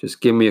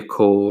 just give me a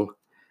call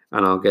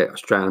and I'll get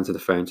straight onto the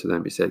phone to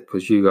them. He said,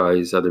 because you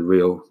guys are the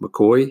real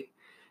McCoy.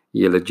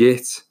 You're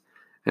legit.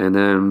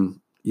 And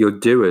you're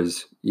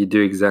doers. You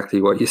do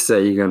exactly what you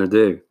say you're going to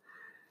do.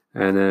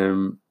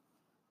 And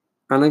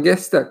I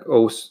guess that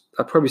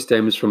probably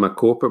stems from a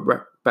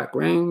corporate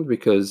background,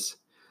 because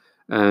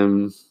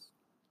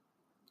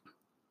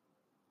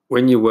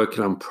when you're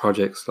working on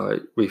projects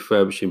like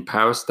refurbishing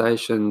power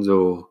stations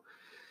or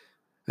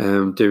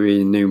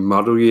doing new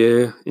model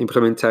year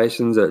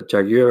implementations at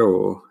Jaguar,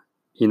 or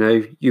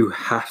you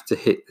have to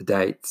hit the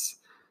dates.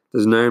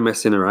 There's no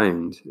messing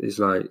around. It's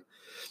like,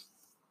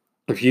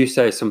 if you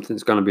say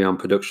something's going to be on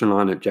production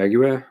line at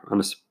Jaguar on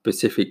a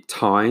specific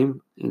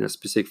time in a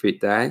specific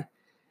day,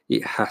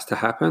 it has to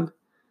happen.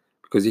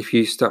 Because if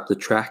you stop the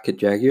track at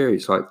Jaguar,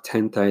 it's like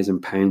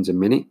 £10,000 a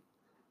minute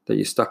that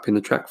you're stopping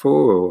the track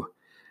for. Or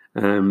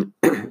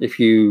if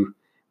you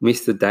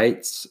miss the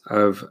dates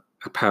of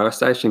a power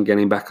station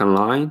getting back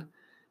online,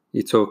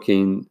 you're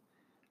talking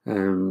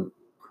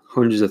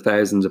hundreds of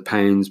thousands of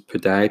pounds per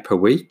day, per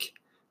week.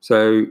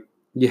 So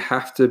you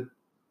have to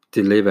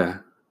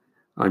deliver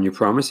on your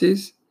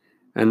promises.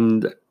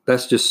 And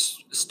that's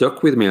just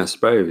stuck with me, I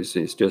suppose.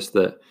 It's just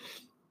that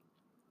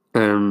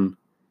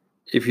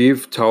if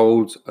you've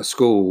told a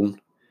school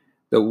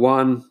that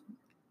one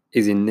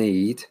is in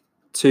need,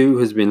 two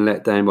has been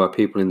let down by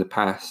people in the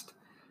past,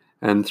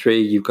 and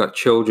three, you've got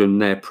children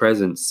there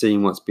present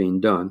seeing what's being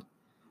done,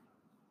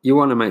 you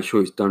want to make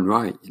sure it's done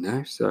right,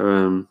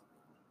 So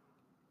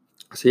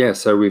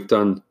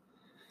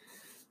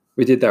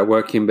we did that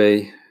working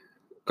bee,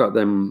 got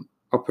them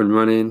up and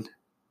running,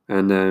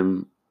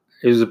 and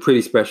it was a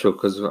pretty special,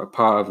 because a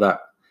part of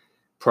that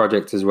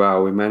project as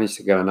well, we managed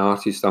to get an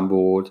artist on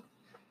board,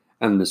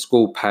 and the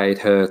school paid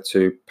her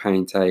to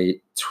paint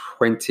a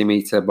 20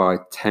 meter by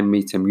 10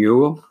 meter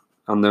mural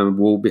on the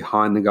wall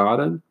behind the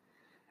garden.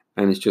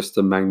 And it's just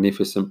a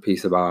magnificent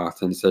piece of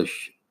art, and it's an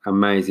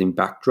amazing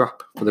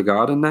backdrop for the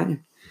garden now.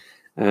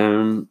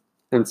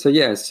 So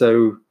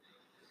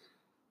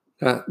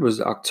that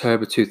was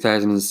October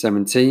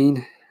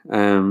 2017.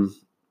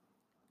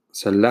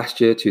 So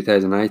last year,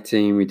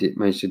 2018, we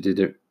managed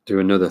to do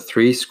another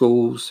 3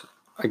 schools,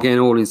 again,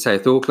 all in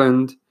South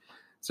Auckland.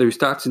 So we're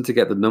starting to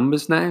get the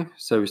numbers now.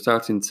 So we're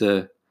starting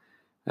to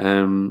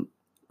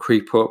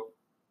creep up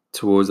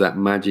towards that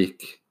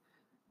magic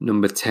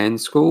number 10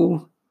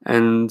 school.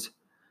 And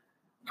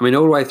I mean,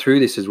 all the way through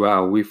this as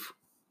well,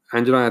 Angela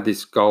and I had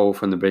this goal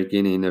from the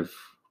beginning of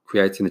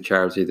creating the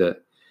charity,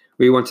 that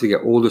we wanted to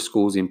get all the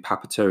schools in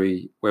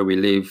Papaturi where we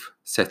live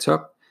set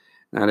up.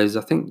 Now I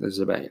think there's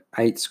about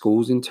 8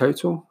 schools in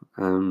total,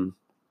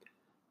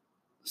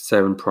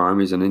 7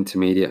 primaries and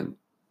intermediate,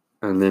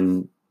 and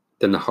then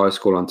the high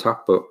school on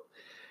top. But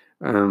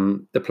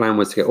the plan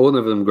was to get all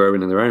of them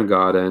growing in their own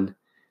garden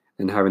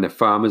and having a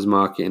farmer's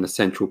market in a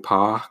central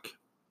park,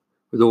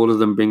 with all of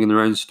them bringing their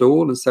own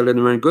stall and selling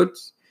their own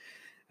goods.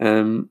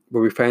 But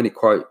we found it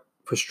quite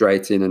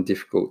frustrating and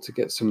difficult to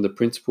get some of the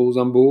principals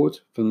on board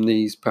from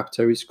these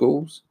Papaturi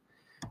schools.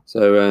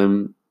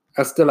 So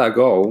that's still our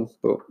goal,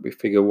 but we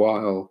figure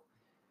while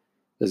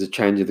there's a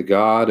change of the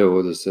guard,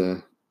 or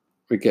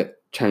we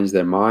change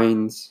their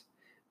minds,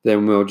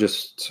 then we'll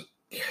just,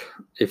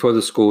 if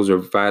other schools are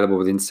available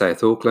within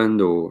South Auckland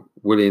or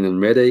willing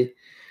and ready,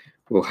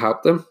 we'll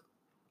help them.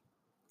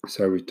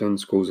 So we've done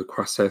schools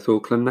across South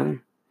Auckland now.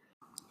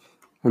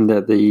 And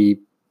at the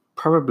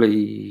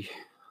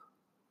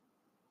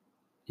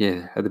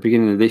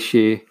beginning of this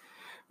year,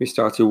 we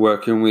started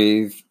working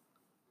with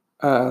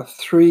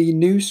 3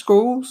 new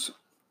schools.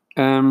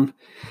 And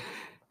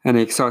the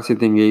exciting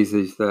thing is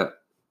that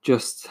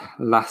just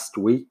last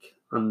week,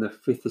 on the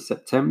 5th of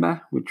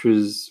September, which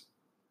was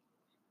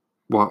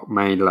what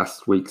made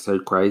last week so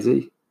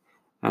crazy,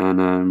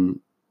 and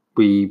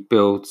we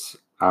built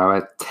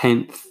our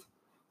 10th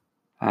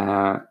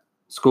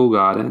school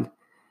garden,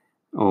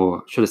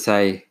 or should I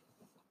say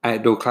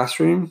outdoor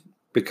classroom,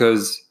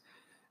 because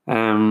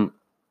I'll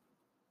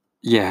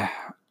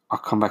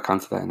come back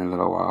onto that in a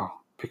little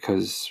while,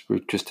 because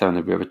we're just having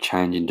a bit of a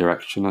change in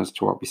direction as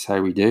to what we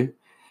say we do.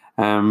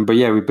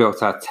 We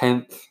built our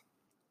 10th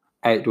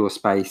outdoor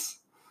space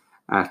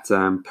at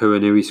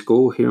Puanui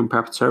School here in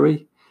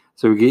Papaturi.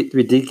 So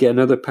we did get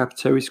another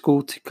Papaturi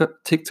school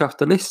ticked off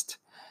the list,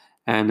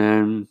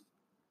 and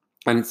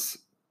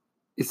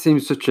it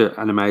seems such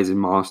an amazing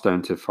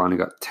milestone to finally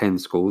got 10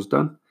 schools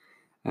done,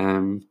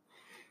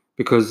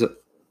 because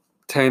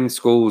 10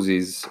 schools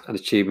is an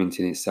achievement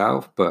in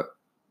itself. But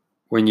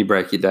when you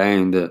break it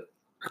down, that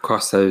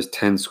across those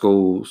 10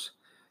 schools,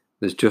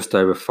 there's just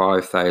over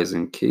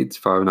 5,000 kids,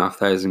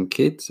 5,500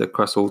 kids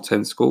across all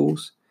 10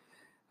 schools.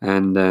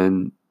 And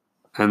then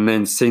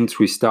since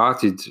we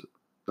started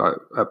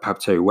at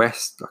Papaturi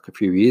West, a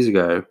few years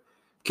ago,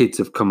 kids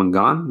have come and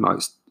gone,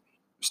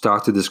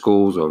 started the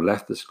schools or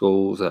left the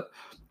schools that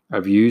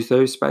have used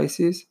those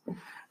spaces.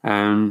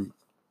 So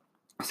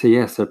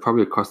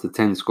probably across the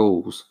 10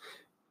 schools,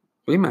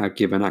 we may have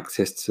given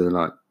access to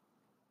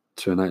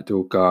an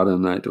outdoor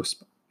garden, outdoor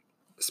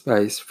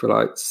space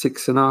for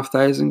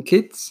 6,500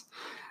 kids,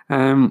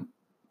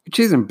 which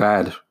isn't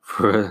bad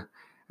for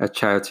a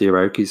charity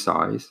Oroki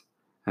size.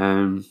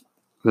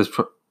 There's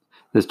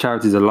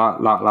charities a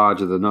lot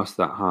larger than us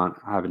that aren't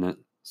having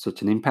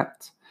such an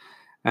impact.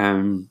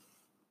 So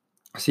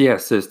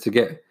to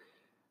get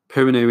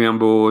Puanui on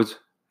board,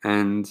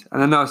 And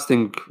the nice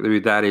thing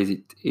with that is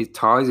it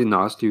ties in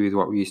nicely with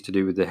what we used to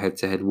do with the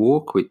head-to-head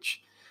walk,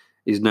 which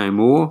is no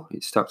more.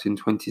 It stopped in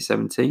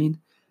 2017.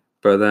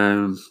 But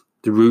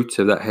the route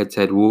of that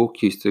head-to-head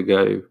walk used to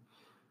go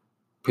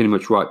pretty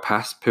much right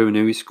past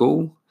Puranui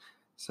School.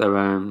 So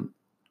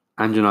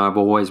Ange and I have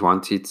always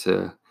wanted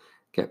to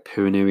get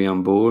Puranui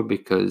on board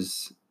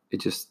because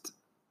it's just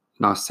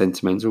nice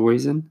sentimental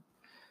reason.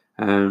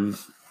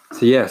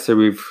 So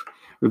we've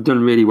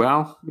done really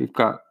well. We've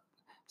got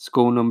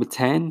school number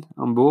 10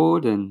 on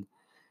board, and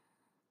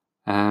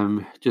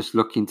just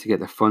looking to get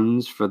the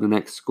funds for the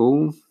next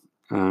school.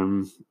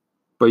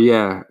 But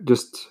yeah,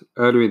 just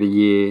earlier in the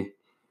year,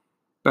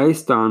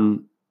 based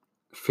on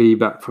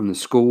feedback from the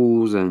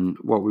schools and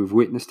what we've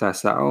witnessed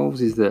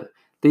ourselves, is that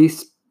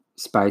these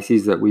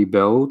spaces that we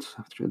build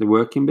through the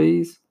Working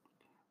Bees,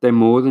 they're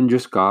more than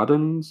just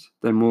gardens.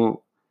 They're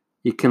more,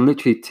 you can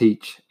literally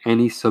teach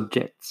any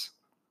subjects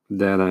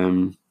that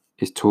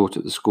is taught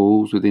at the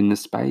schools within the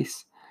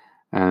space,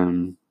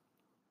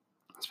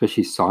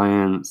 especially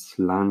science,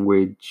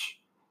 language,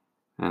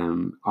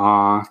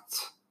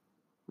 art,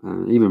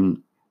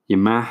 even your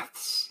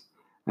maths.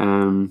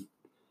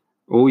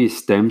 All your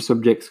STEM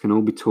subjects can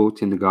all be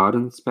taught in the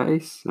garden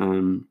space,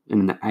 in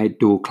an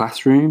outdoor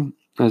classroom,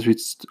 as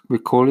we're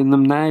calling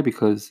them now,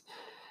 because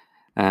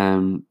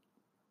the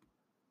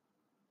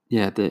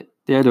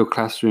outdoor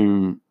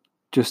classroom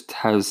just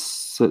has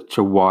such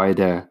a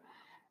wider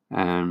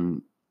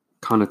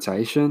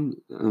connotation.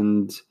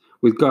 And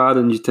with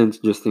gardens, you tend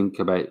to just think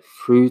about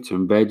fruit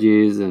and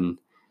veggies, and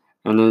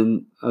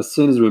then as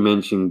soon as we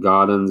mention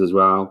gardens as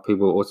well,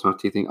 people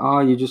automatically think, oh,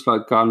 you just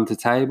like garden to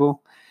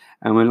table.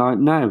 And we're like,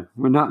 no,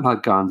 we're not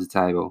like garden to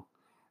table.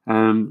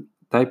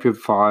 They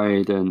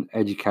provide an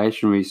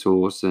education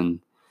resource, and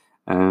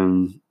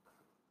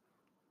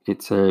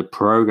it's a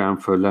program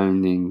for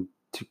learning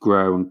to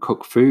grow and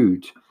cook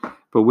food.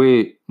 But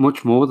we're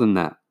much more than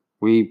that.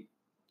 We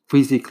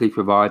physically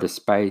provide a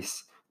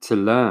space to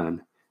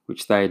learn,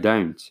 which they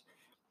don't.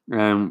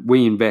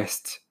 We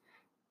invest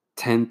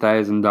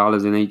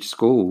 $10,000 in each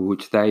school,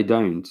 which they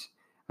don't.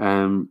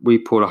 We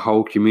put a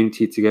whole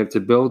community together to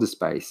build a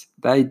space.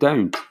 They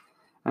don't.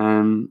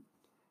 And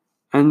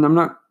I'm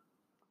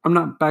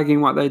not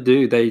bagging what they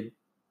do. They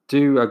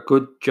do a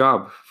good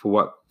job for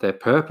what their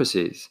purpose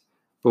is,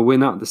 but we're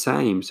not the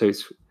same. So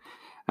it's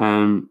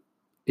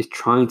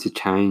trying to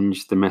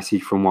change the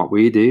message from what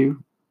we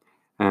do,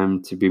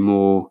 to be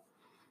more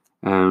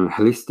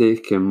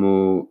holistic and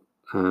more,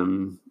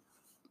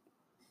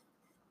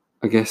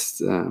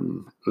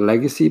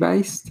 legacy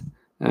based.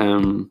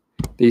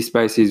 These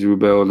spaces we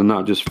build are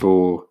not just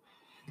for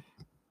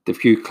the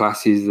few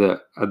classes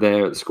that are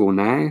there at school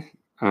now.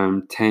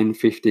 10,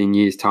 15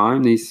 years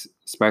time, these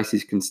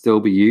spaces can still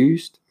be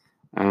used.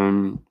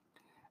 And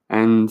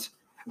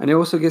it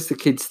also gets the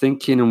kids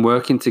thinking and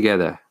working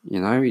together.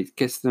 It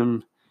gets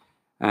them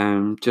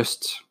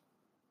just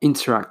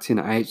interacting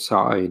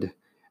outside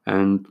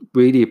and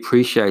really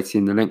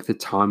appreciating the length of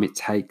time it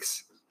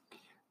takes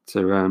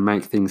to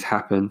make things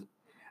happen.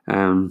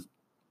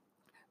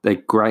 They're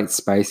great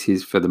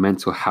spaces for the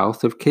mental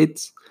health of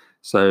kids.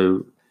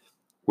 So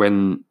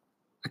when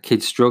a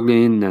kid's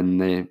struggling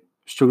and they're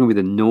struggling with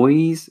the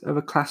noise of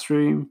a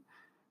classroom,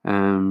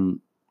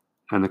 and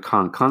they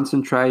can't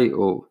concentrate,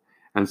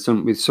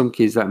 with some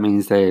kids that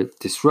means they're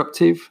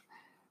disruptive.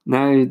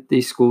 Now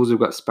these schools have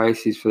got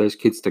spaces for those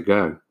kids to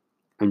go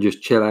and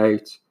just chill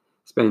out,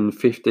 spend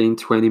 15,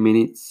 20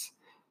 minutes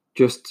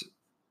just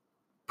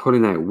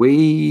pulling out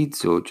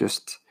weeds or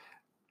just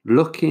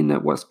looking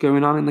at what's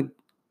going on in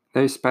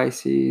those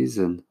spaces.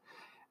 And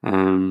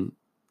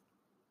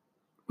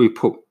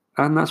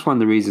that's one of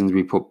the reasons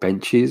we put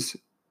benches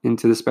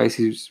into the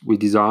spaces we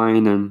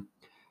design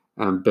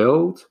and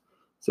build.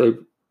 So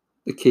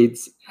the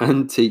kids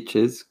and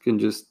teachers can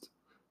just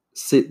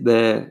sit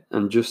there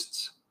and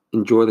just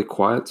enjoy the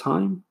quiet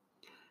time.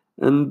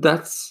 And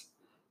that's,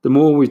 the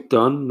more we've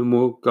done, the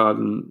more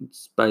garden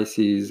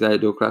spaces,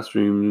 outdoor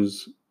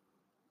classrooms,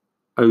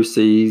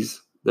 OCs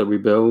that we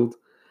build,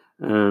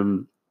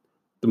 the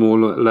more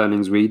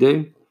learnings we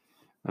do.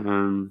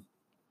 For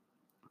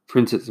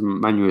instance,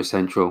 Manual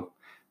Central,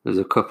 there's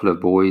a couple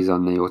of boys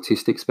on the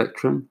autistic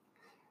spectrum,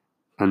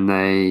 and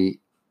they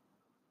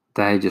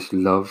just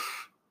love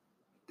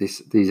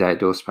these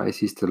outdoor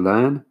spaces to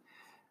learn.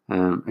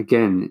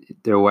 Again,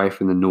 they're away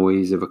from the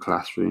noise of a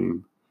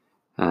classroom.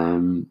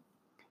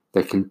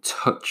 They can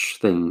touch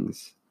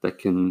things. They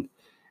can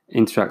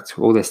interact.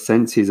 All their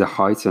senses are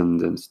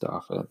heightened and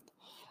stuff.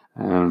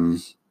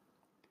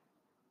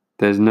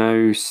 There's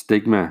no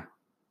stigma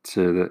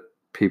to the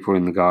people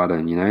in the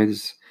garden.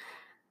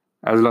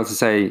 I would like to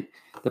say,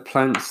 the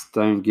plants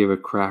don't give a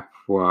crap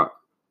what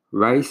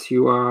race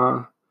you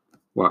are,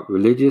 what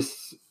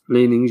religious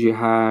leanings you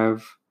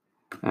have,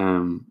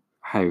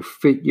 how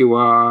fit you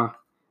are,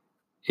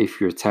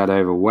 if you're a tad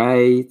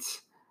overweight.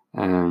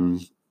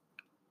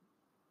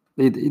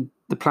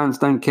 The plants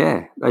don't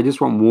care. They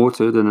just want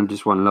watered and they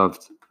just want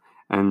loved.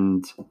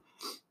 And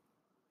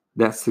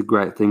that's the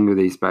great thing with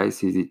these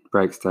spaces. It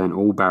breaks down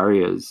all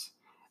barriers.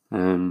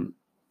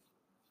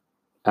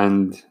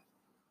 and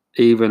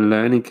even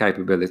learning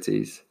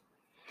capabilities.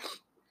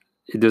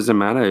 It doesn't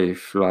matter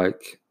if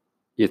like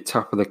you're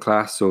top of the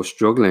class or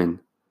struggling.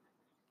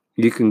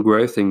 You can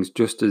grow things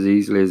just as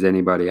easily as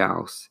anybody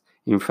else.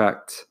 In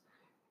fact,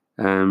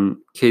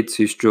 kids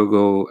who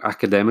struggle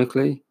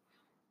academically,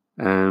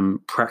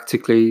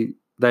 practically,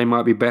 they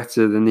might be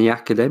better than the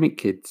academic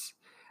kids.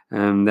 They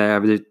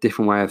have a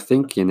different way of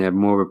thinking. They have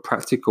more of a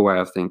practical way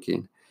of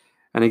thinking.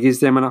 And it gives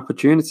them an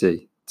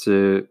opportunity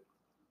to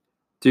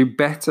do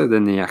better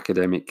than the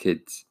academic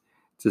kids,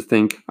 to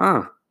think,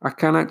 I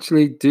can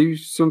actually do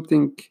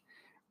something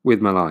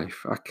with my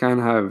life. I can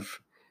have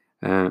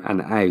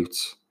an out.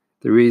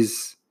 There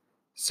is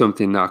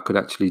something that I could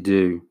actually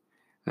do.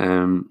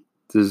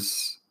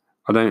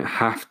 I don't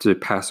have to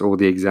pass all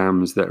the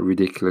exams that are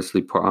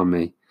ridiculously put on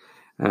me.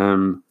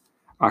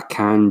 I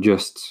can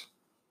just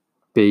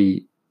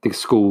be the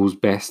school's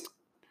best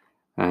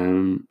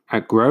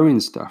at growing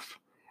stuff,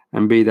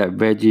 and be that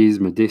veggies,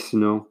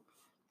 medicinal,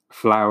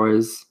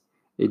 flowers.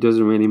 It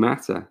doesn't really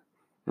matter.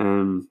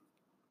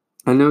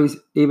 I know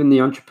even the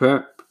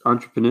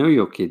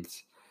entrepreneurial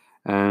kids.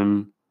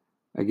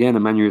 Again,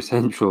 Emmanuel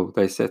Central,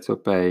 they set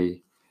up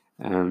a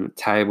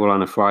table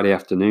on a Friday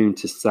afternoon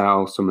to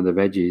sell some of the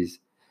veggies.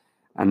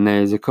 And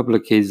there's a couple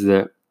of kids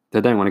that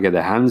they don't want to get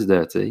their hands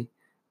dirty,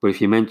 but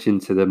if you mention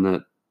to them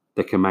that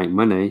they can make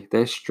money,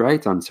 they're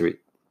straight onto it.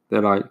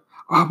 They're like,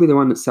 I'll be the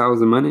one that sells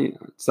the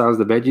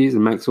veggies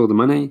and makes all the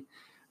money.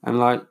 And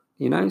like,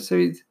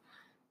 so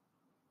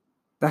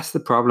that's the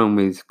problem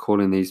with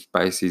calling these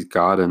spaces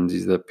gardens,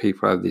 is that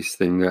people have this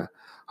thing that,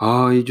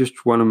 you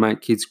just want to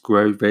make kids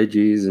grow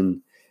veggies.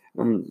 And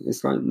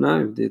it's like,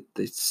 no,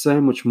 it's so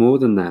much more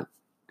than that.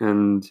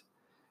 And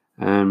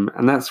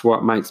that's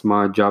what makes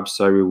my job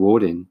so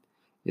rewarding,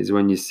 is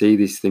when you see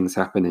these things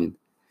happening.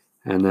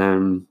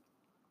 And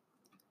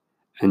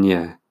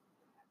yeah,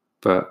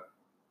 but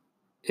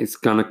it's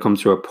going to come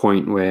to a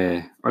point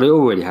where, well, it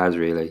already has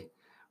really,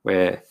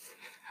 where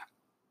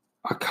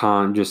I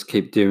can't just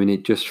keep doing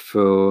it just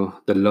for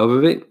the love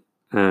of it.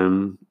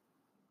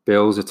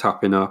 Bills are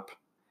topping up.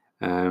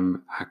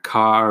 Her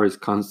car is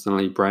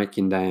constantly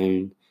breaking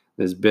down.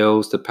 There's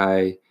bills to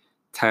pay.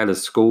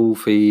 Taylor's school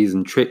fees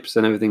and trips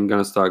and everything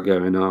going to start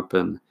going up.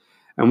 And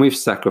we've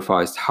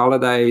sacrificed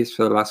holidays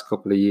for the last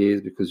couple of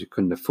years because we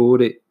couldn't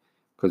afford it,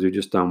 because we've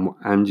just done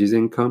Angie's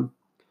income.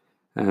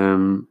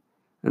 And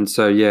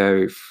so, yeah,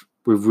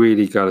 we've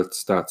really got to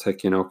start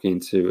taking Oki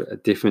into a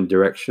different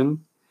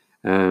direction.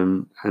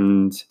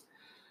 And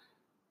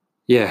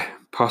yeah,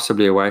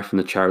 possibly away from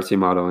the charity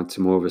model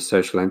into more of a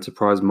social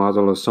enterprise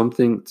model or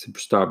something, to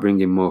start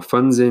bringing more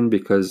funds in,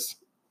 because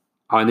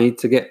I need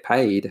to get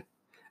paid.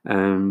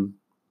 And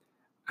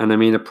I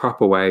mean a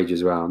proper wage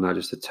as well, not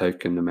just a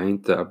token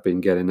amount that I've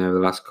been getting over the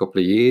last couple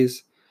of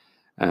years.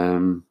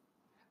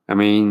 I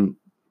mean,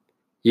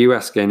 you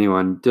ask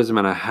anyone, doesn't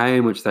matter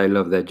how much they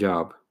love their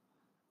job,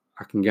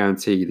 I can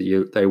guarantee you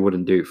that they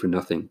wouldn't do it for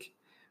nothing,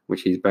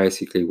 which is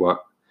basically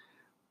what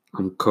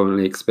I'm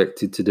currently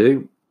expected to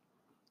do.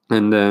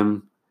 And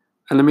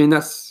I mean,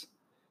 that's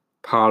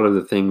part of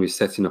the thing with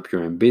setting up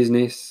your own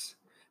business.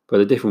 But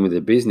the difference with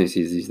the business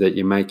is that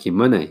you're making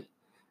money.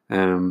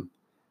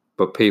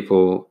 But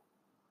people,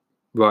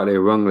 rightly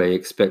or wrongly,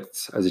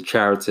 expect as a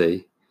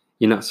charity,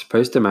 you're not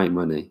supposed to make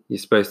money. You're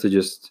supposed to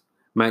just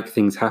make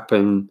things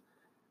happen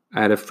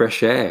out of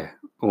fresh air,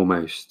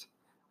 almost.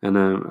 And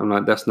I'm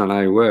like, that's not how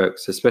it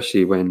works,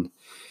 especially when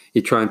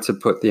you're trying to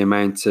put the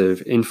amount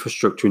of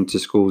infrastructure into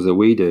schools that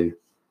we do.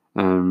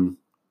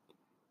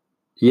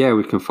 Yeah,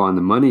 we can find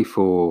the money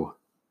for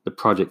the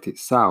project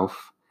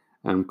itself,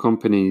 and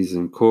companies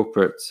and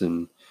corporates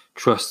and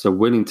trusts are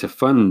willing to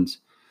fund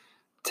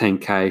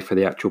 10K for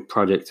the actual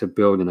project of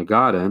building a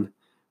garden.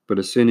 But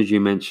as soon as you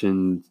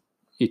mention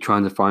you're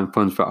trying to find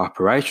funds for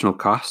operational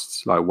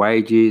costs like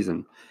wages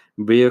and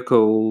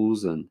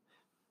vehicles and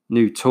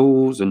new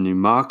tools and new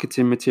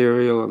marketing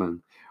material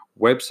and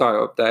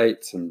website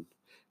updates and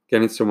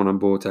getting someone on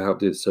board to help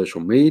do the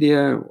social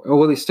media,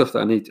 all this stuff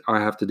that I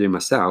have to do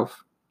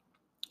myself,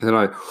 they're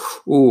like,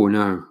 oh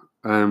no,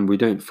 we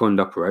don't fund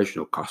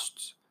operational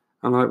costs.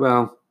 I'm like,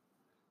 well,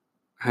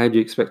 how do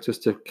you expect us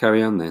to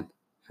carry on then?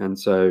 And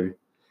so,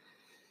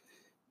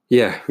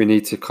 yeah, we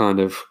need to kind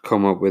of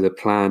come up with a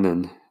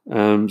plan.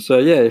 And so,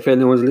 yeah, if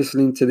anyone's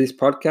listening to this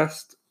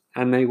podcast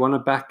and they want to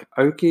back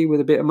Oki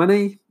with a bit of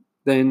money,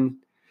 then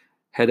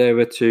head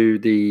over to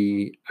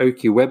the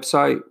Oki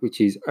website, which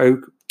is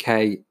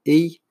oke.org.nz,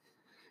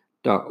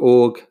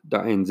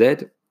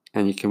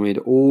 and you can read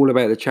all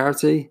about the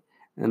charity.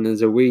 And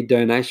there's a wee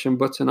donation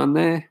button on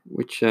there,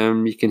 which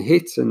you can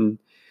hit and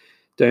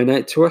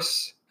donate to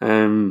us.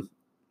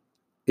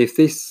 If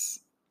this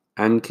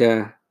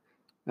Anchor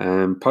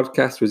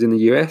podcast was in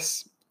the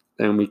US,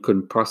 then we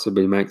could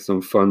possibly make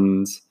some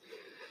funds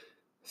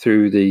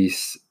through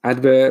these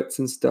adverts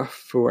and stuff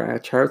for our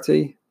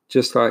charity,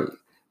 just like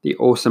the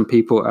awesome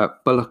people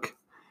at Bullock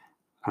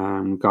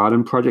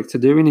Garden Project are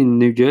doing in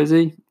New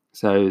Jersey.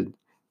 So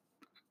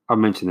I've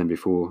mentioned them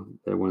before.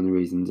 They're one of the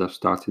reasons I've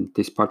started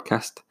this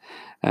podcast.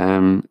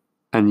 And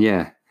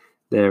yeah,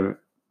 they're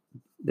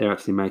they're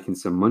actually making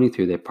some money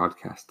through their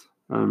podcast,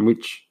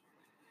 which,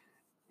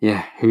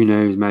 yeah, who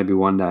knows, maybe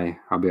one day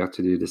I'll be able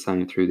to do the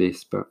same through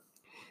this. But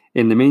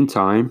in the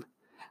meantime,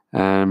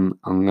 I'm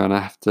going to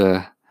have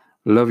to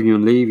love you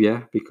and leave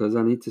you because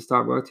I need to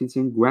start writing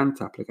some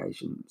grant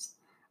applications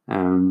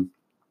and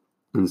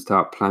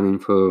start planning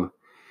for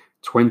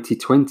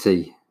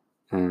 2020,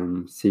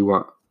 see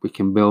what we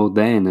can build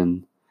then.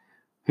 And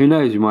who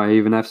knows, we might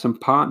even have some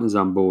partners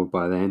on board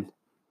by then.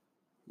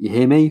 You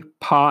hear me?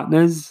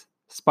 Partners,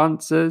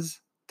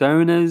 sponsors,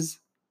 donors,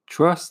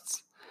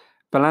 trusts,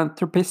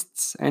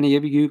 philanthropists, any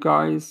of you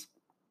guys,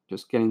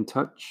 just get in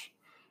touch.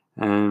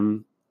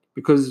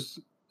 Because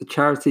the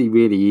charity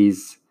really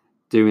is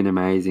doing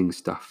amazing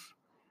stuff.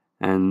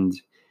 And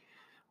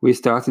we're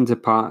starting to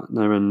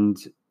partner and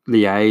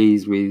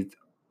liaise with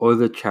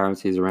other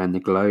charities around the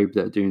globe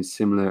that are doing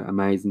similar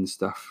amazing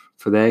stuff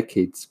for their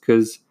kids,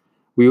 because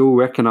we all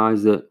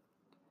recognize that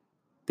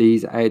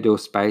these outdoor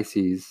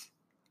spaces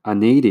are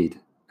needed,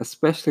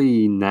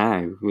 especially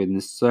now when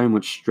there's so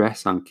much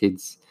stress on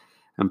kids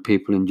and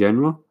people in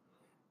general.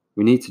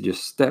 We need to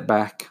just step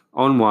back,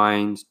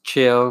 unwind,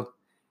 chill,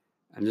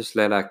 and just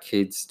let our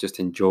kids just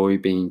enjoy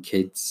being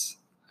kids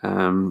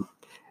in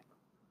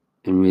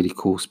really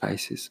cool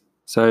spaces.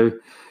 So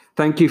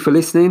thank you for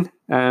listening.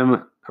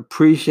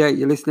 Appreciate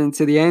you listening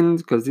to the end,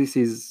 because this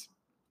is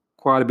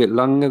quite a bit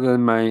longer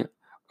than my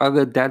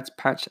other Dad's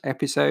Patch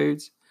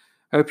episodes.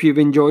 Hope you've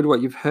enjoyed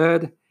what you've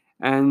heard.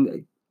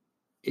 And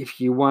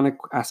if you want to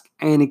ask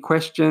any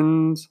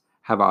questions,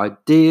 have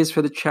ideas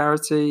for the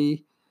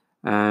charity,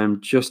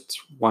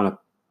 just want to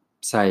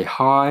say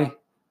hi,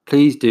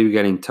 please do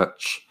get in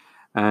touch.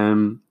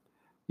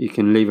 You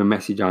can leave a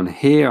message on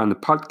here on the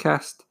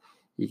podcast.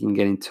 You can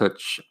get in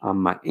touch on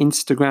my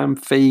Instagram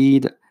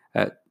feed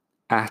at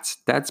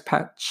Dad's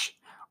Patch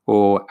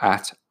or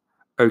at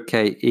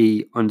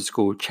OKE_charity,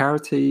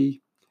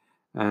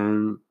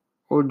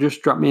 or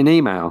just drop me an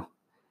email.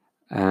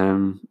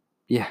 Yeah,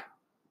 it'd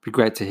be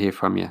great to hear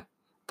from you.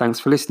 Thanks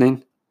for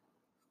listening.